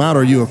sort them out.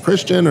 Are you a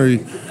Christian or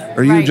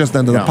are you just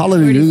into the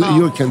politics? Are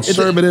you a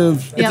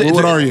conservative?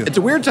 What are you? It's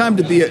a weird time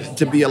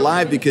to be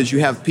alive because you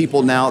have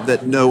people now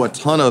that know a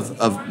ton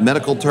of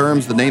medical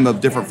terms, the name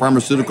of different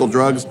pharmaceutical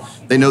drugs.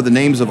 They know the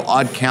names of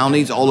odd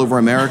counties all over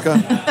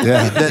America.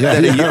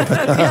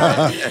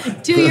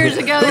 2 years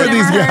ago, who they are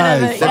these never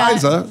heard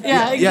guys? of it. Pfizer.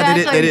 Yeah,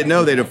 exactly. Yeah, they didn't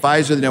know. They know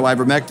Pfizer, they know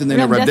ivermectin, they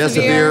know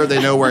remdesivir,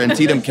 they know where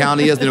Antietam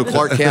County is, they know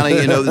Clark County.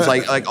 It's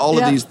like all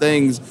of these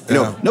things.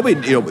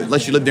 Nobody,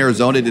 unless you lived in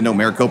Arizona, didn't know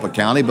Maricopa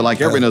County, but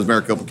everybody knows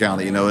Maricopa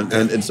County.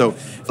 And so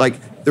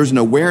there's an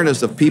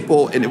awareness of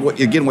people, and what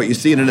you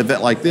see in an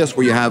event like this,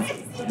 where you have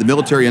the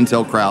military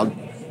intel crowd,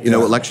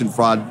 election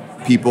fraud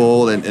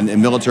people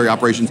and military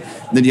operations,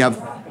 and then you have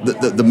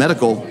the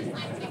medical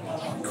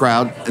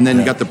crowd, and then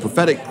you got the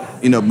prophetic,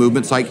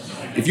 movements.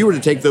 If you were to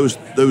take those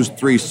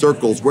three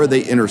circles, where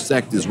they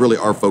intersect is really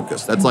our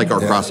focus. That's like our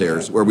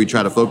crosshairs, where we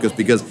try to focus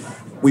because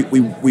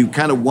we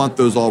kind of want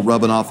those all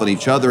rubbing off on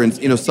each other.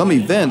 And some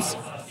events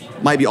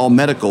might be all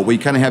medical, where you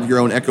kind of have your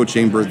own echo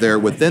chamber there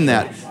within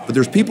that. But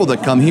there's people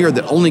that come here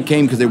that only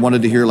came because they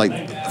wanted to hear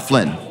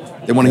Flynn.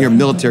 They want to hear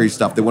military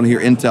stuff. They want to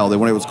hear intel. They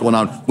want to hear what's going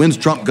on. When's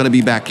Trump going to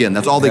be back in?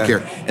 That's all they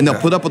care. And they'll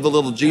put up with the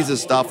little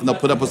Jesus stuff, and they'll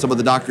put up with some of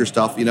the doctor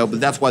stuff, but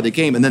that's why they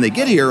came. And then they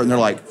get here, and they're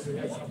like,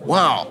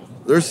 wow,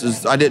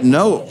 I didn't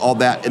know all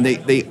that. And they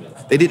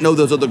didn't know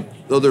those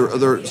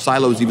other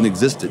silos even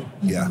existed.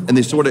 Yeah. And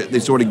they sort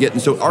of get.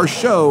 And so our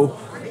show,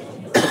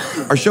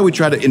 we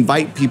try to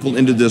invite people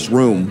into this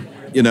room.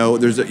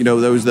 There's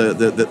there was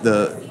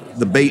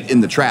the bait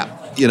in the trap.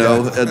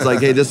 It's like,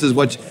 hey, this is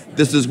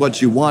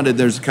what you wanted.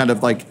 There's kind of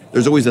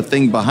there's always a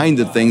thing behind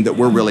the thing that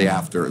we're really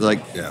after.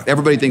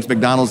 Everybody thinks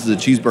McDonald's is a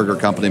cheeseburger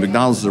company.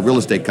 McDonald's is a real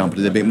estate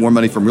company. They make more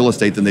money from real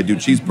estate than they do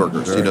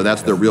cheeseburgers. Sure.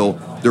 That's their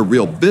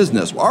real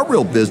business. Our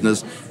real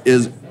business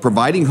is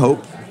providing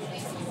hope,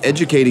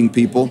 educating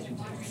people,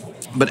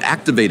 but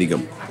activating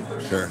them.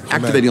 Sure.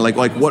 Activating,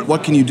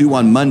 what can you do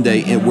on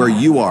Monday and where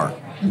you are?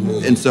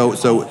 Mm-hmm. And so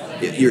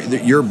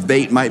your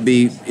bait might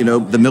be,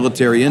 the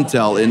military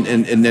intel,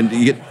 and then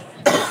you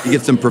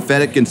get some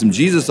prophetic and some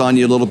Jesus on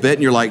you a little bit,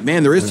 and you're like,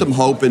 man, there is some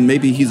hope, and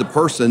maybe he's a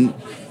person,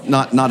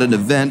 not an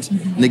event,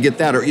 and they get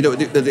that, or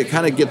it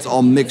kind of gets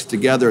all mixed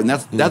together, and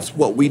that's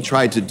what we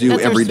try to do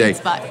every day.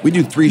 We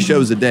do 3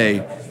 shows a day,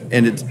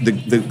 and it's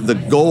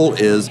the goal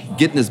is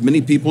getting as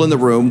many people in the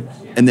room,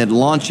 and then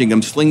launching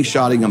them,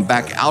 slingshotting them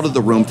back out of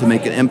the room to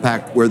make an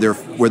impact where they're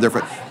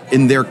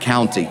in their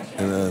county.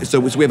 So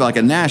we have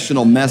a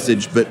national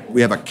message, but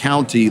we have a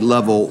county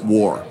level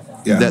war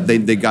that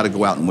they got to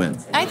go out and win.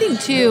 I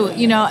think too,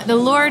 the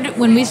Lord,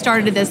 when we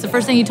started this, the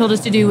first thing he told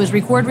us to do was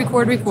record.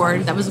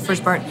 That was the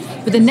first part.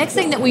 But the next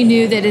thing that we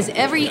knew that is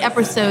every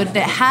episode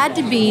that had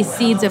to be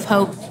seeds of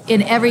hope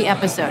in every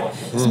episode.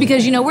 So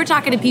because, we're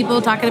talking to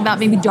people talking about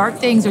maybe dark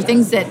things or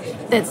things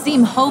that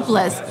seem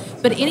hopeless.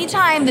 But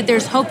anytime that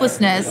there's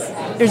hopelessness,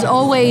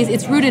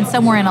 it's rooted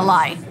somewhere in a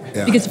lie.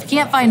 Yeah. Because if you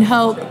can't find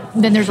hope,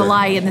 then there's a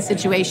lie in the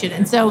situation.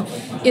 And so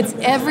it's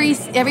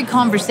every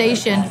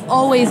conversation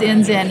always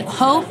ends in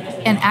hope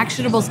and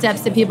actionable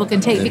steps that people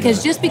can take.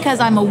 Because just because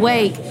I'm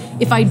awake,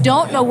 if I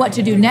don't know what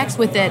to do next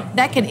with it,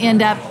 that can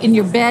end up in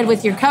your bed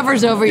with your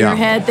covers over your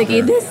head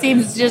thinking, this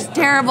seems just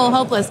terrible,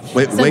 hopeless.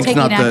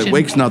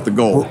 Wake's not the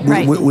goal.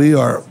 Right. We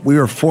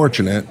are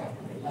fortunate,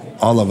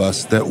 all of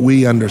us, that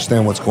we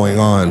understand what's going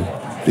on,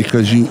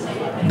 because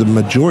the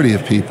majority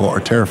of people are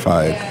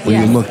terrified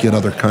when you look at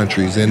other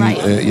countries, and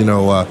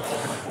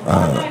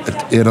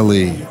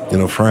Italy,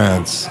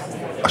 France,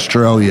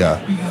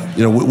 Australia.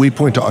 Mm-hmm. We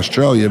point to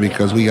Australia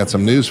because we got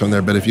some news from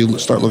there, but if you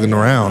start looking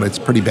around, it's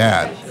pretty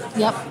bad.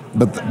 Yep.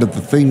 But the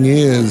thing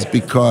is,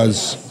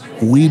 because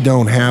we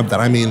don't have that.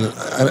 I mean,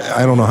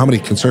 I don't know how many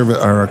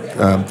conservative or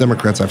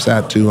Democrats I've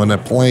sat to on a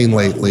plane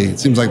lately. It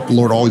seems like the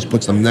Lord always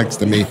puts them next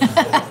to me.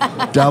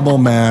 Double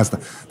mask.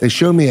 They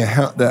showed me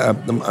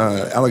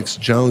Alex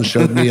Jones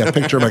showed me a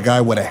picture of a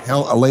guy with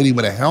a lady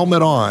with a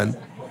helmet on.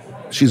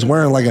 She's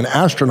wearing like an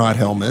astronaut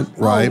helmet,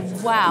 right?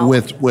 Oh, wow.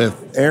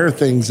 With air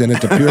things in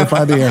it to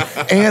purify the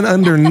air. And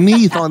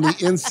underneath on the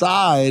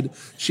inside,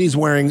 she's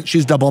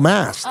double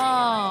masked.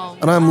 Oh.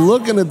 And I'm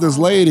looking at this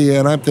lady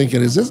and I'm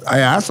thinking, I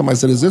asked him, I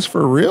said, is this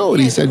for real?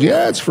 And he said,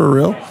 yeah, it's for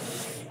real.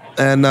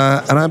 And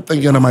I'm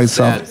thinking to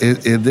myself,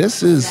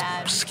 this is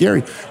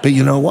scary. But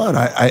you know what?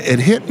 It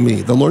hit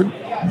me. The Lord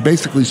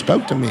basically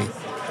spoke to me.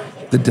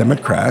 The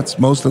Democrats,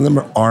 most of them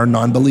are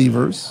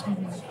non-believers.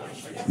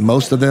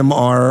 Most of them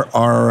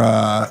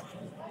are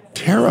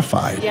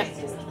terrified. Yep.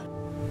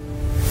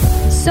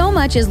 So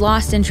much is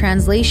lost in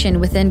translation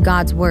within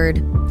God's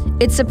Word.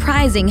 It's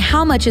surprising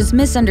how much is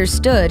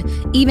misunderstood,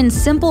 even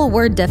simple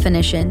word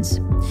definitions.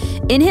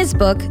 In his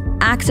book,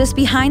 Access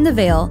Behind the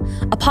Veil,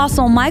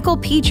 Apostle Michael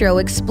Petro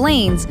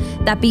explains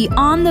that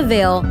beyond the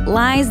veil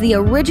lies the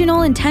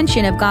original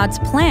intention of God's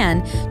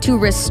plan to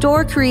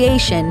restore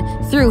creation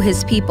through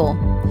his people.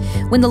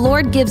 When the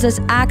Lord gives us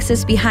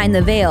access behind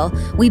the veil,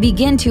 we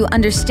begin to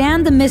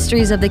understand the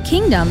mysteries of the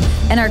kingdom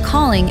and our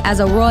calling as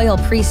a royal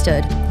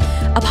priesthood.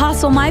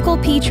 Apostle Michael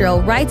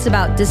Petro writes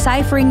about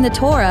deciphering the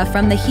Torah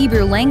from the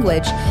Hebrew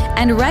language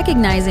and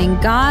recognizing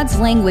God's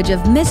language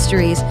of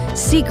mysteries,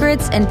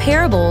 secrets, and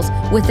parables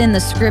within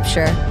the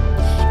scripture.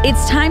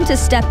 It's time to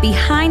step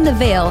behind the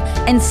veil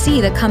and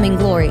see the coming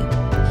glory.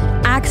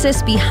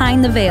 Access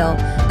Behind the Veil,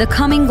 The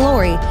Coming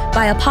Glory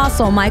by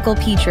Apostle Michael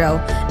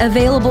Petro,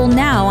 available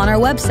now on our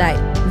website,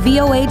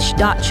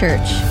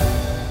 voh.church.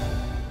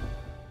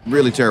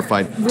 Really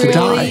terrified Really to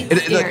die.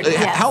 scared,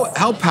 yes.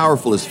 How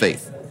powerful is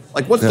faith?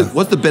 Like, what's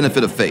the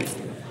benefit of faith?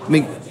 I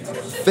mean,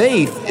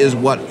 faith is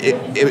what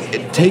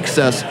it takes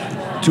us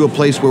to a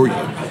place where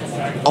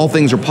all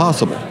things are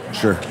possible.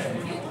 Sure.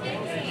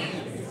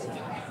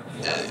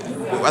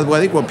 I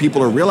think what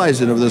people are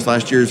realizing over this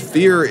last year is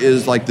fear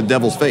is like the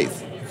devil's faith.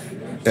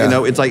 Yeah. You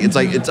know, it's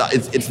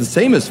the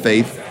same as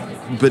faith,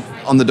 but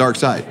on the dark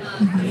side.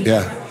 Mm-hmm.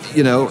 Yeah.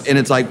 You know, and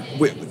it's like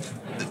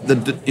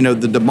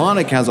the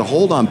demonic has a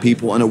hold on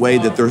people in a way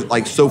that they're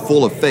like so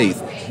full of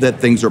faith that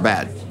things are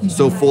bad. Mm-hmm.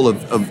 So full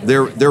of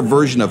their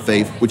version of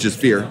faith, which is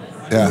fear.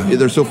 Yeah.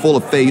 They're so full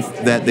of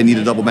faith that they need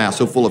a double mask.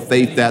 So full of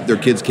faith that their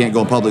kids can't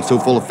go in public. So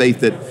full of faith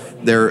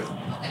that their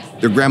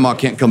grandma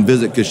can't come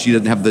visit because she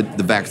doesn't have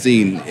the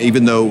vaccine,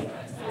 even though,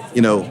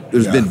 you know,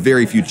 there's been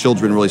very few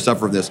children really suffer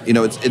from this. You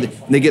know,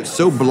 they get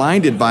so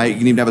blinded by it. You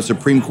can even have a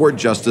Supreme Court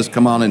justice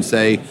come on and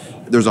say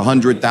there's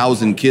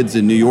 100,000 kids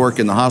in New York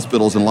in the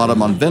hospitals and a lot of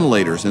them on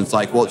ventilators. And it's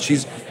like, well,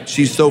 she's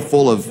so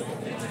full of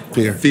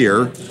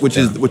fear, which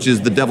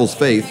is the devil's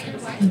faith,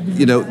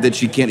 you know, that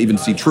she can't even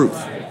see truth.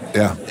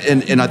 Yeah.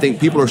 And I think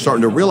people are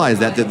starting to realize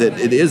that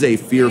it is a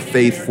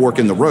fear-faith fork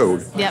in the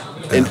road. Yep.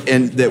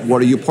 And that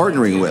what are you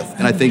partnering with?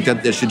 And I think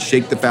that should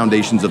shake the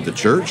foundations of the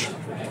church,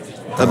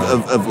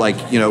 of like,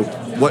 you know,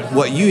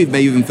 what you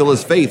may even feel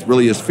as faith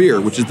really is fear,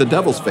 which is the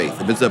devil's faith.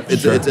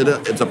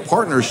 It's a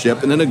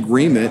partnership and an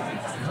agreement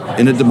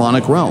in a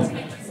demonic realm.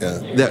 Yeah.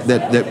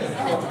 That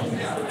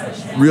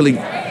really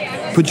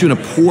puts you in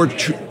a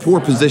poor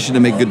position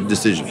to make good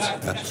decisions.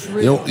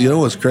 You know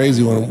what's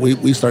crazy? When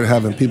we started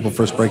having people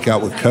first break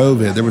out with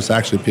COVID, there was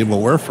actually people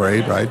who were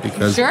afraid, right?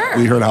 Because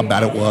we heard how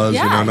bad it was.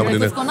 Yeah, you know, nobody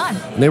knew. what's going on?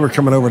 And they were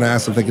coming over and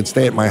asked if they could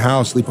stay at my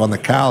house, sleep on the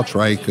couch,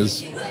 right?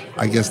 Because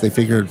I guess they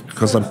figured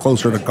because I'm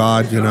closer to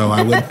God, you know,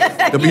 I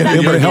would be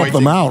able to help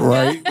them out,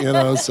 right? You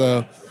know,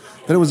 so.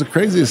 But it was the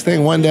craziest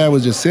thing. One day I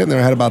was just sitting there.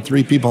 I had about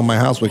 3 people in my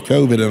house with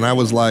COVID, and I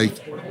was like,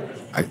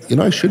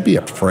 I should be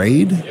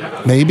afraid,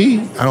 maybe.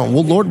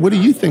 Well, Lord, what do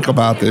you think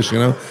about this, you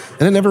know?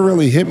 And it never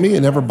really hit me.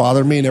 It never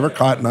bothered me. It never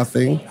caught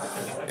nothing.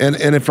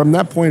 And from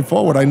that point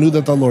forward, I knew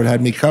that the Lord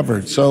had me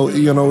covered. So,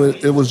 you know,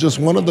 it was just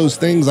one of those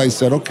things. I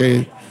said,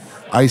 okay,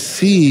 I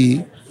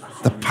see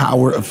the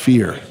power of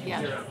fear,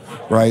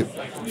 right?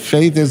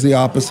 Faith is the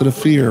opposite of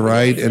fear,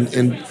 right?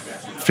 And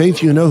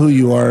faith, you know who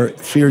you are.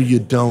 Fear, you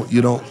don't.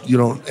 You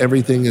don't.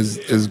 Everything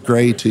is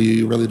gray to you.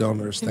 You really don't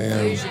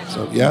understand.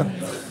 So, yeah.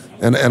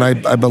 And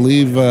I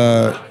believe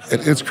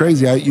it's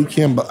crazy. I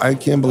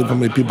can't believe how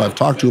many people I've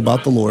talked to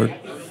about the Lord,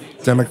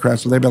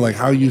 Democrats. So they've been like,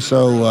 "How are you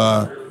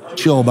so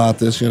chill about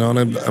this?" You know, and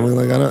I'm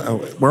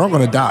like, we're all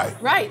going to die.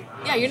 Right.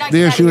 Yeah, you're not.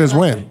 The issue is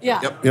when.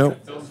 Yeah. Yep. You know,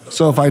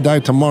 so if I die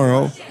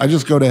tomorrow, I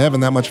just go to heaven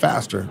that much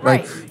faster,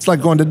 right? It's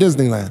like going to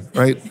Disneyland,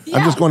 right? Yeah.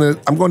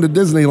 I'm going to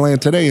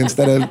Disneyland today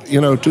instead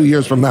of 2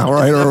 years from now,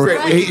 right? Or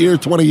 8 years,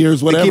 20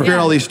 years, whatever. We keep hearing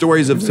all these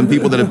stories of some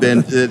people that have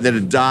been that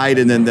had died,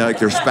 and then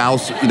their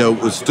spouse,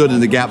 was stood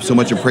in the gap so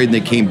much and prayed, and they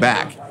came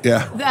back.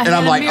 Yeah. And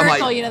I'm like,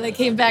 they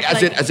came back. I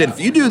said, if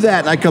you do that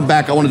and I come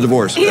back, I want a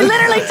divorce. He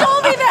literally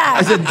told me that.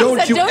 I said,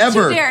 don't you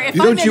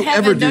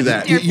ever do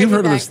that. You've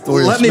heard of the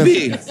story. Let me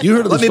be. You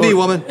heard of Let me be,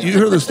 woman. You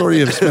heard the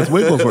story of Smith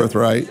Wigglesworth,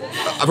 right?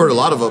 I've heard a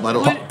lot of them. I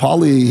don't.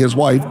 Polly, his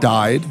wife,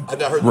 died. I've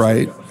not heard.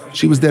 Right.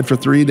 She was dead for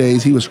 3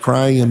 days. He was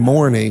crying and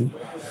mourning.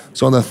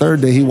 So on the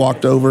third day, he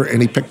walked over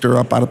and he picked her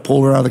up,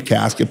 pulled her out of the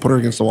casket, put her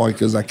against the wall.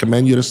 Because I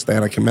commend you to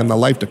stand. I commend the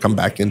life to come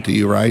back into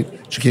you. Right.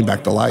 She came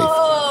back to life.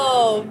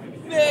 Oh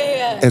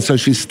man. And so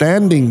she's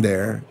standing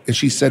there, and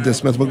she said to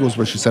Smith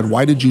Wigglesworth, she said,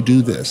 "Why did you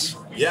do this?"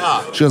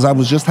 Yeah. She goes, "I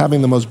was just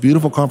having the most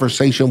beautiful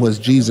conversation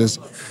with Jesus,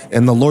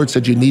 and the Lord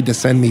said, you need to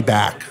send me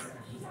back."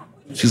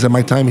 She said,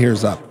 "My time here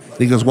is up." And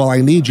he goes, "Well,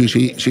 I need you."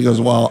 She goes,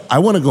 "Well, I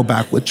want to go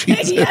back with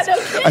Jesus." Yeah, no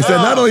kidding. I said,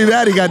 not only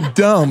that, he got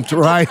dumped,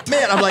 right?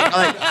 Man, I'm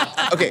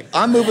like, okay,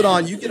 I'm moving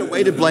on. You get a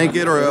weighted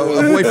blanket or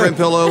a boyfriend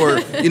pillow, or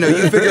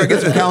you figure I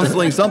get some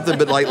counseling, something,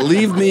 but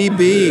leave me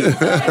be,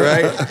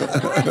 right?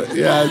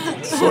 Yeah,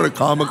 it's sort of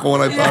comical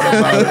when I thought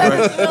about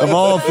it, right? Of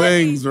all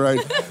things, right?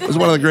 It was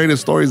one of the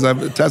greatest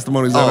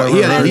testimonies I've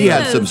ever heard. He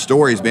had some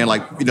stories, man.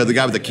 Like, the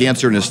guy with the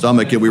cancer in his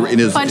stomach, and we were in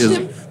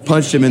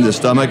punched him in the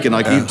stomach, and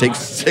he'd take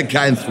a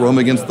guy and throw him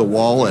against the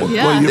wall,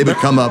 and they would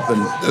come up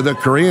and the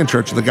Korean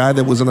church, the guy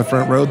that was in the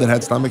front row that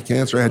had stomach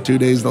cancer, had 2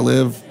 days to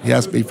live. He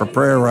asked me for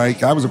prayer,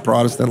 right? I was a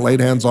Protestant,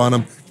 laid hands on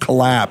him,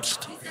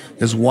 collapsed.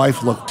 His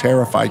wife looked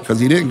terrified because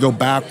he didn't go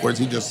backwards.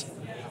 He just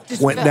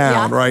went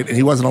down, right? And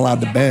he wasn't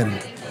allowed to bend.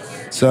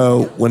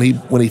 So when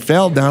he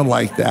fell down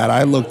like that,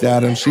 I looked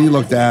at him, she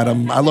looked at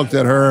him, I looked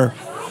at her,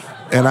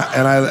 and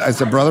I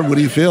said, "Brother, what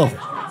do you feel?"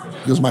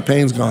 He goes, "My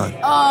pain's gone."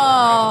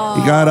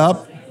 Oh.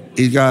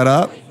 He got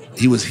up,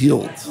 he was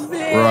healed,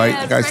 right?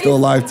 The guy's still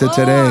alive to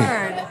today.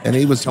 And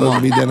he was supposed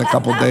to be dead in a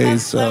couple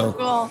days, so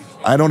cool.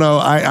 I don't know.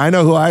 I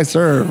know who I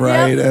serve,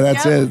 right? Yep, And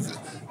that's it.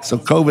 So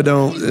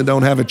COVID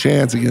don't have a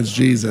chance against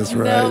Jesus,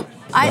 right? No.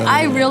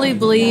 I really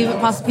believe,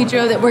 Apostle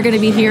Petro, that we're going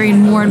to be hearing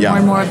more and more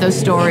and more of those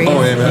stories.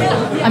 Oh,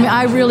 amen. I mean,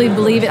 I really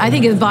believe it. I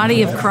think as the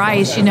body of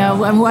Christ,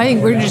 I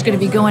think we're just going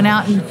to be going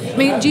out and,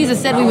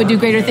 Jesus said we would do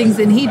greater things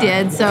than he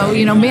did. So,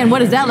 man, what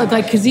does that look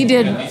like? Because he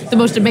did the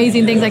most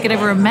amazing things I could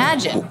ever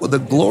imagine. Well, the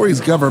glory is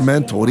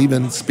governmental. It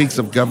even speaks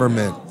of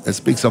government. It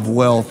speaks of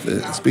wealth.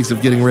 It speaks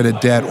of getting rid of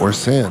debt or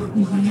sin.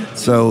 Mm-hmm.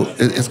 So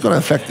it's going to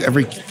affect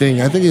everything.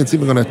 I think it's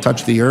even going to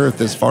touch the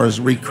earth as far as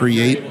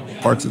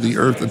recreate parts of the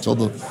earth until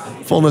the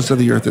fullness of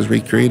the earth is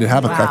recreated.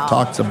 Habakkuk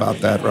talks about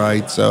that,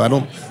 right? So I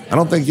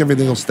don't think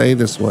everything will stay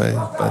this way.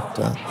 But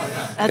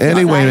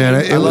anyway, man,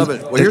 I love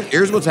it. Well,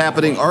 here's what's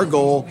happening. Our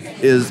goal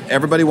is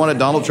everybody wanted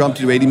Donald Trump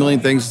to do 80 million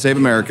things to save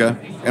America,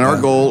 and our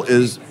goal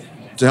is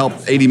to help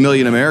 80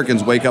 million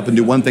Americans wake up and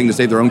do one thing to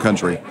save their own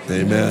country.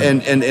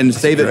 Amen. And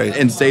save it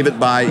and save it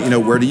by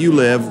where do you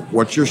live?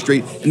 What's your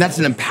street? And that's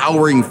an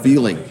empowering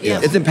feeling.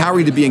 Yeah. It's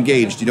empowering to be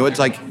engaged. It's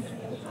like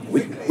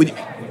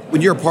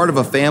when you're a part of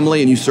a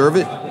family and you serve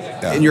it.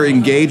 Yeah. And you're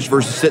engaged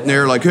versus sitting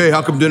there like, hey,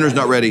 how come dinner's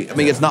not ready? I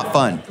mean, it's not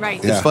fun.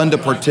 Right. It's fun to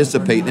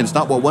participate, and it's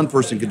not what one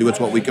person can do; it's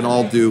what we can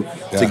all do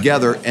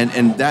together.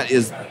 And that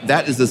is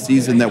the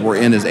season that we're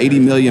in. Is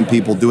 80 million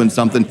people doing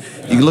something.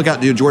 You can look out.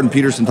 Jordan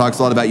Peterson talks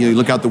a lot about you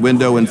look out the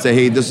window and say,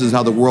 hey, this is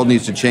how the world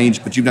needs to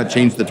change, but you've not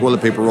changed the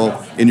toilet paper roll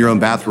in your own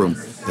bathroom.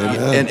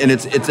 And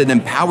it's an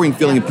empowering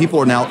feeling, and people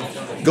are now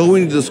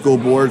going to the school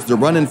boards. They're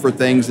running for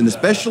things, and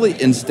especially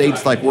in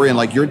states like we're in,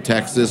 like you're in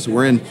Texas,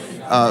 we're in.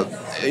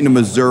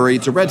 Missouri,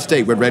 it's a red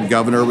state. We got red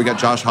governor, we got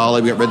Josh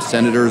Hawley, we got red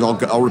senators,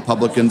 all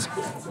Republicans.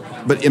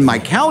 But in my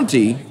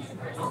county,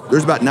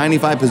 there's about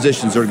 95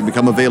 positions that are going to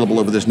become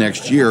available over this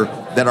next year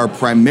that are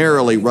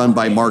primarily run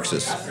by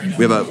Marxists.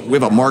 We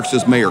have a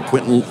Marxist mayor,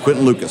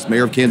 Quentin Lucas,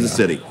 mayor of Kansas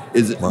City,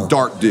 is a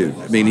dark dude.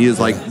 I mean, he is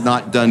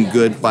not done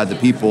good by the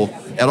people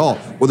at all.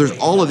 Well, there's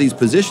all of these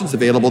positions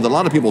available that a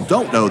lot of people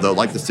don't know, though,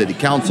 like the city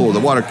council or the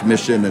water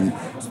commission and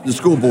the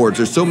school boards.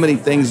 There's so many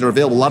things that are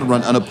available. A lot of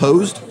them run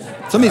unopposed.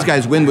 Some of these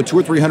guys win with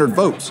 200 or 300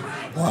 votes.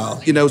 Wow.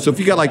 So if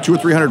you got like 200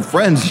 or 300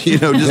 friends, you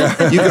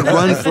could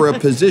run for a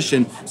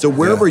position. So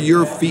wherever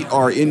your feet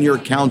are in your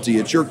county,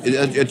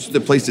 it's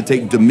the place to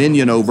take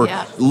dominion over.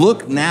 Yeah.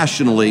 Look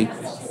nationally,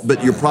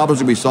 but your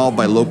problems will be solved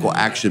by local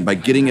action, by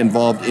getting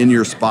involved in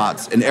your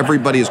spots. And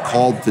everybody is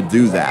called to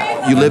do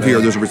that. You live here,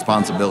 there's a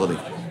responsibility.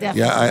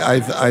 Definitely.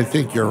 Yeah, I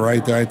think you're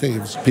right there. I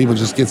think if people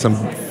just get some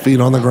feet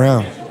on the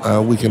ground,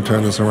 we can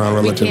turn this around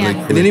relatively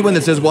quickly. And anyone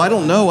that says, well, I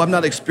don't know, I'm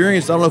not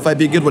experienced, I don't know if I'd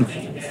be a good one.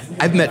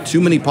 I've met too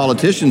many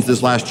politicians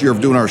this last year of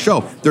doing our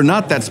show. They're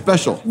not that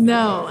special.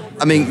 No.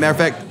 I mean, matter of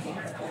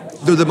fact,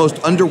 they're the most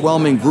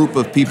underwhelming group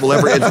of people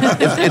ever.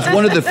 It's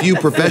one of the few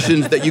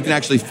professions that you can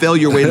actually fail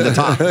your way to the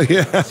top.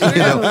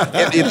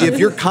 If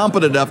you're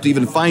competent enough to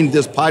even find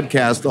this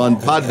podcast on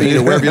Podbean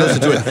or wherever you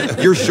listen to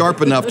it, you're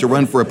sharp enough to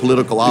run for a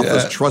political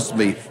office. Trust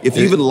me. If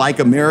you even like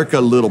America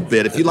a little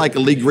bit, if you like a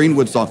Lee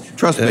Greenwood song,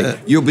 trust me,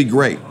 you'll be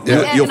great.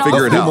 You'll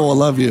figure it out. People will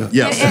love you.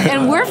 Yes.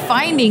 And we're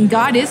finding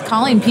God is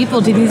calling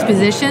people to these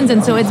positions,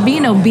 and so it's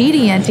being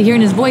obedient to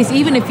hearing His voice,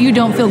 even if you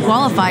don't feel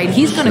qualified.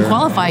 He's going to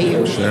qualify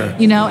you.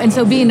 And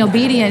so being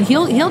obedient,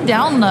 He'll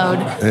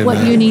download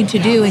what you need to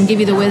do and give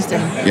you the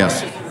wisdom.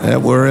 Yes.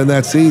 And we're in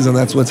that season.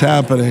 That's what's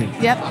happening.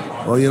 Yep.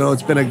 Well,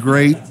 it's been a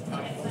great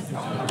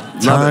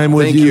time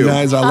with you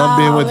guys. I love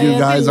being with you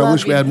guys. I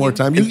wish we had more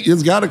time.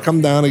 You've got to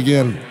come down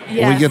again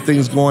when we get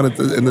things going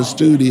in the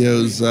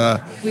studios.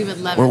 We would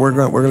love We're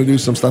going to do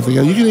some stuff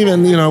together. You can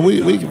even,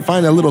 we can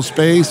find a little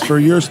space for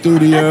your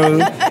studio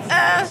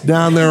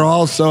down there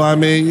also. I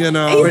mean, He's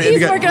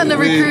working on the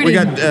recruiting. We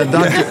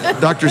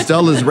got Dr.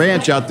 Stella's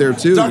ranch out there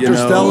too. Dr.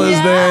 Stella's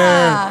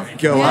there.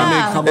 Go, I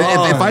mean, come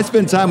on. If I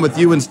spend time with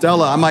you and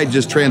Stella, I might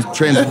just transmute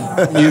or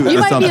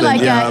might something. be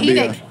like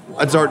Enoch.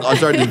 I'd start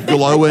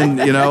glowing,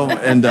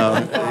 and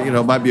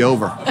it might be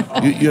over.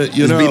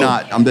 Be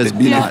not. I'm just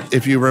be not.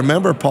 If you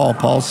remember,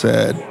 Paul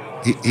said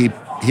he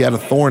had a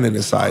thorn in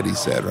his side. He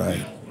said,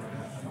 right,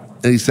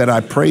 and he said, I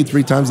prayed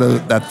 3 times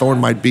that thorn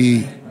might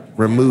be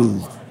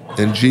removed.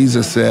 And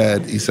Jesus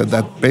said, he said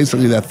that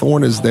basically that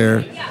thorn is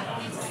there.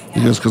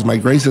 He goes, because my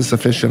grace is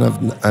sufficient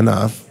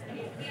enough.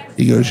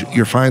 He goes,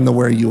 you're fine the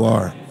way you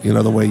are,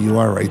 the way you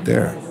are right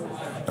there.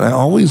 And I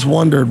always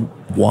wondered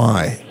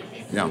why.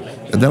 Yeah.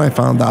 And then I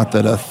found out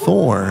that a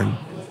thorn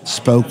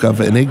spoke of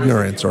an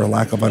ignorance or a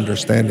lack of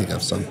understanding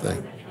of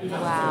something.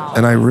 Wow.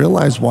 And I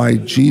realized why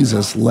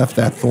Jesus left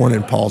that thorn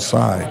in Paul's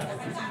side.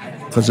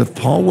 Because if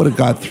Paul would have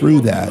got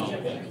through that,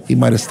 he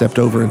might have stepped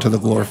over into the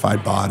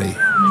glorified body.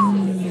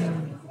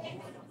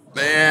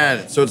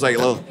 Man, so it's like a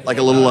little.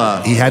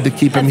 He had to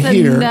keep him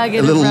here.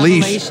 A little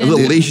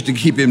leash to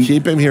keep him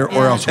here,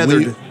 or else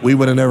we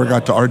would have never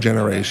got to our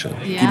generation.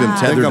 Keep him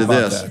tethered to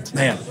this. That.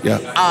 Man,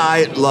 yeah.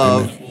 I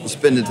love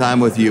spending time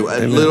with you.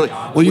 Literally.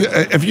 Well,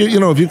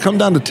 if you come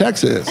down to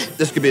Texas,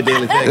 this could be a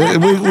daily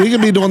thing. we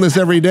could be doing this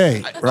every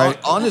day, right?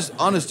 Honest to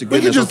goodness. We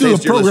could just do a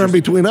program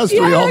between us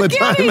three all the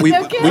time.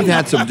 We've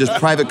had some just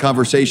private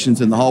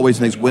conversations in the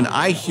hallways and things. When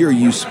I hear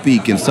you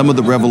speak and some of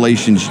the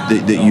revelations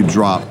that you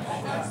drop,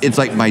 it's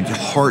like my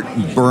heart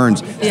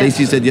burns. Yeah.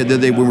 Stacey said the other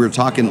day when we were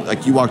talking,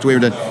 like you walked away,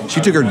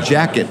 she took her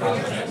jacket.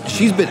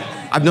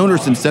 I've known her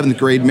since 7th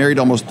grade, married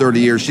almost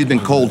 30 years. She's been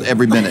cold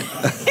every minute.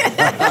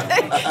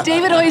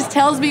 David always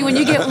tells me, when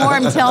you get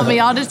warm, tell me.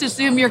 I'll just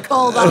assume you're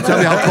cold. Tell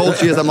me how cold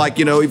she is. I'm like,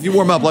 if you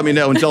warm up, let me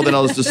know. Until then,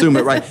 I'll just assume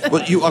it, right?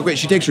 Well,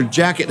 she takes her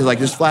jacket and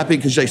just flapping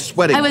because she's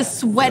sweating. I was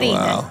sweating.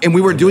 Wow. And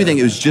we weren't doing anything.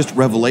 It was just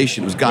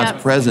revelation. It was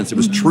God's presence. It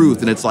was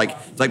truth. And it's like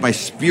my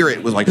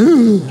spirit was like,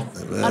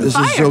 this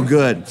is so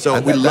good. So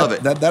we love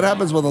it. That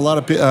happens with a lot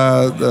of people.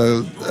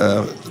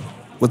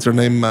 What's her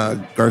name?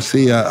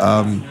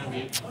 Garcia.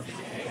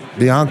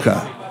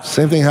 Bianca.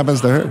 Same thing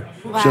happens to her.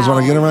 Wow. She goes, when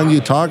I get around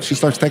you talk, she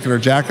starts taking her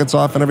jackets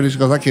off and everything. She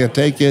goes, I can't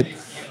take it.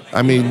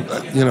 I mean,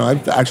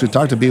 I've actually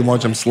talked to B.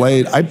 Watch him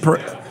Slade. There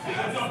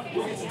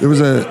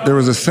was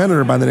a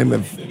senator by the name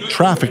of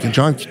Trafficant,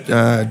 John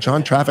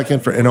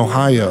Trafficant in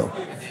Ohio.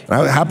 And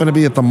I happened to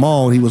be at the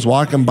mall, and he was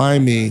walking by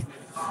me,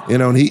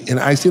 and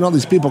I seen all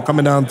these people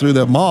coming down through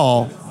the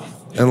mall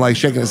and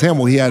shaking his hand.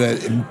 Well, he had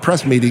a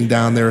press meeting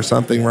down there or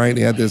something, right? And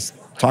he had this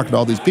talking to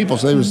all these people.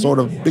 So there was sort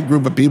of a big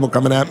group of people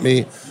coming at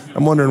me.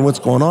 I'm wondering what's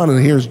going on.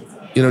 And here's,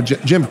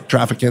 Jim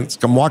Trafficants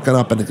come walking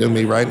up to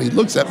me, right? And he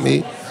looks at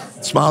me,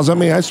 smiles at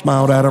me. I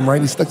smiled at him,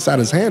 right? He sticks out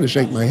his hand to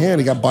shake my hand.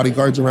 He got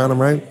bodyguards around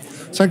him, right?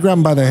 So I grab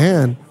him by the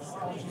hand.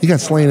 He got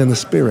slain in the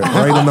spirit,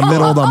 right in the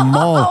middle of the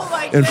mall,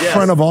 in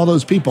front of all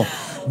those people.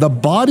 The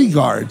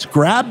bodyguards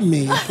grabbed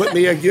me and put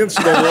me against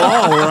the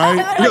wall, right?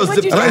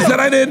 And I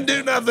said, I didn't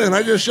do nothing.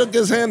 I just shook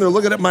his hand. They're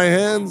looking at my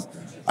hands.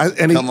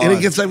 And he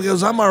gets up, he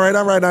goes, I'm all right.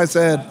 And I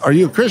said, are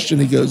you a Christian?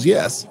 He goes,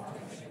 yes.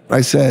 And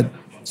I said,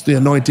 it's the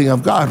anointing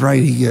of God,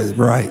 right? He goes,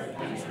 right.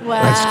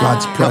 Wow. That's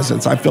God's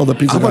presence. I feel the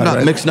peace of God. I'm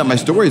not mixing up my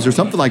stories or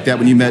something like that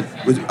when you met,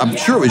 I'm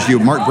sure it was you.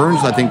 Mark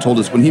Burns, I think, told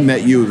us when he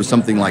met you, it was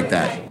something like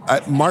that.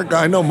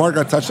 I know Mark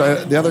got touched.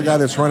 The other guy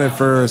that's running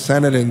for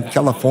Senate in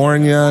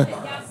California,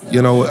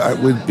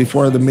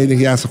 before the meeting,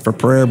 he asked for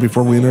prayer.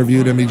 Before we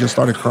interviewed him, he just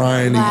started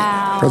crying.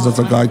 Wow. The presence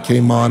of God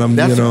came on him.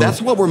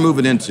 That's what we're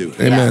moving into.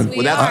 Amen.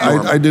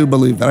 Yes, I do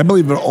believe that. I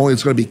believe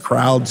it's going to be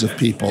crowds of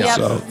people. Yep,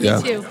 so me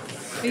too.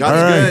 God's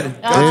all right.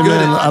 good. God's good.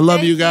 I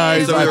love you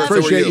guys. So I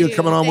appreciate you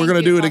coming on. Thank We're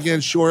going to do it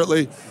again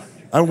shortly.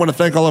 I want to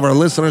thank all of our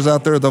listeners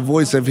out there at The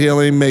Voice of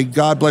Healing. May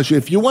God bless you.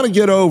 If you want to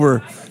get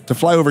over to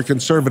Flyover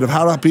Conservative,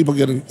 how do people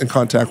get in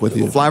contact with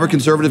you?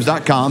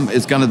 Flyoverconservatives.com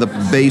is kind of the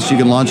base. You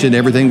can launch in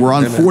everything. We're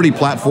on 40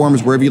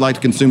 platforms. Wherever you like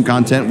to consume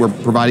content, we're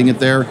providing it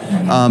there.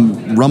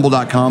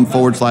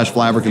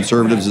 Rumble.com/Flyover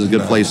Conservatives is a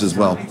good place as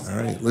well. All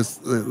right.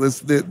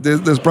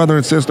 This brother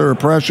and sister are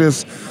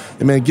precious.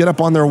 And man, get up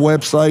on their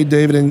website,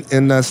 David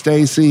and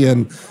Stacey,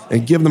 and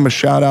give them a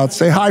shout out.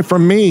 Say hi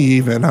from me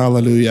even.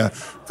 Hallelujah.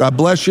 God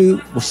bless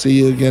you. We'll see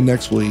you again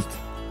next week.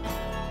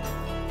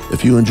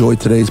 If you enjoyed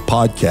today's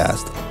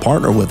podcast,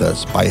 partner with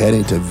us by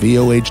heading to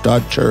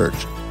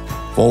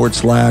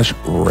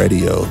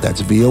voh.church/radio.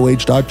 That's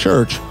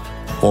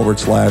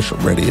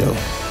voh.church/radio.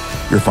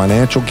 Your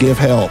financial gift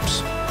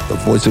helps the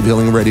Voice of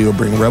Healing Radio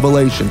bring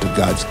revelation to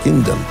God's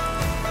kingdom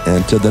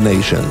and to the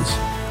nations.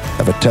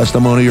 Have a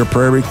testimony or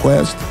prayer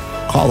request?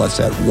 Call us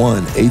at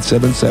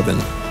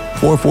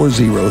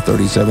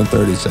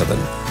 1-877-440-3737.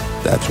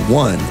 That's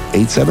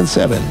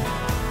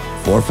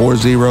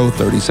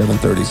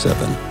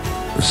 1-877-440-3737.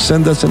 Or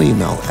send us an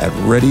email at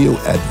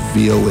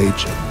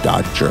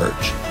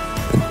radio@voh.church.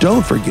 And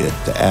don't forget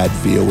to add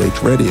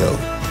VOH Radio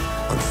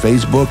on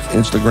Facebook,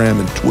 Instagram,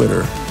 and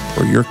Twitter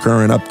for your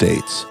current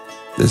updates.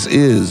 This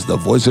is the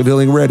Voice of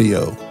Healing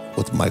Radio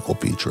with Michael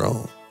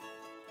Petro.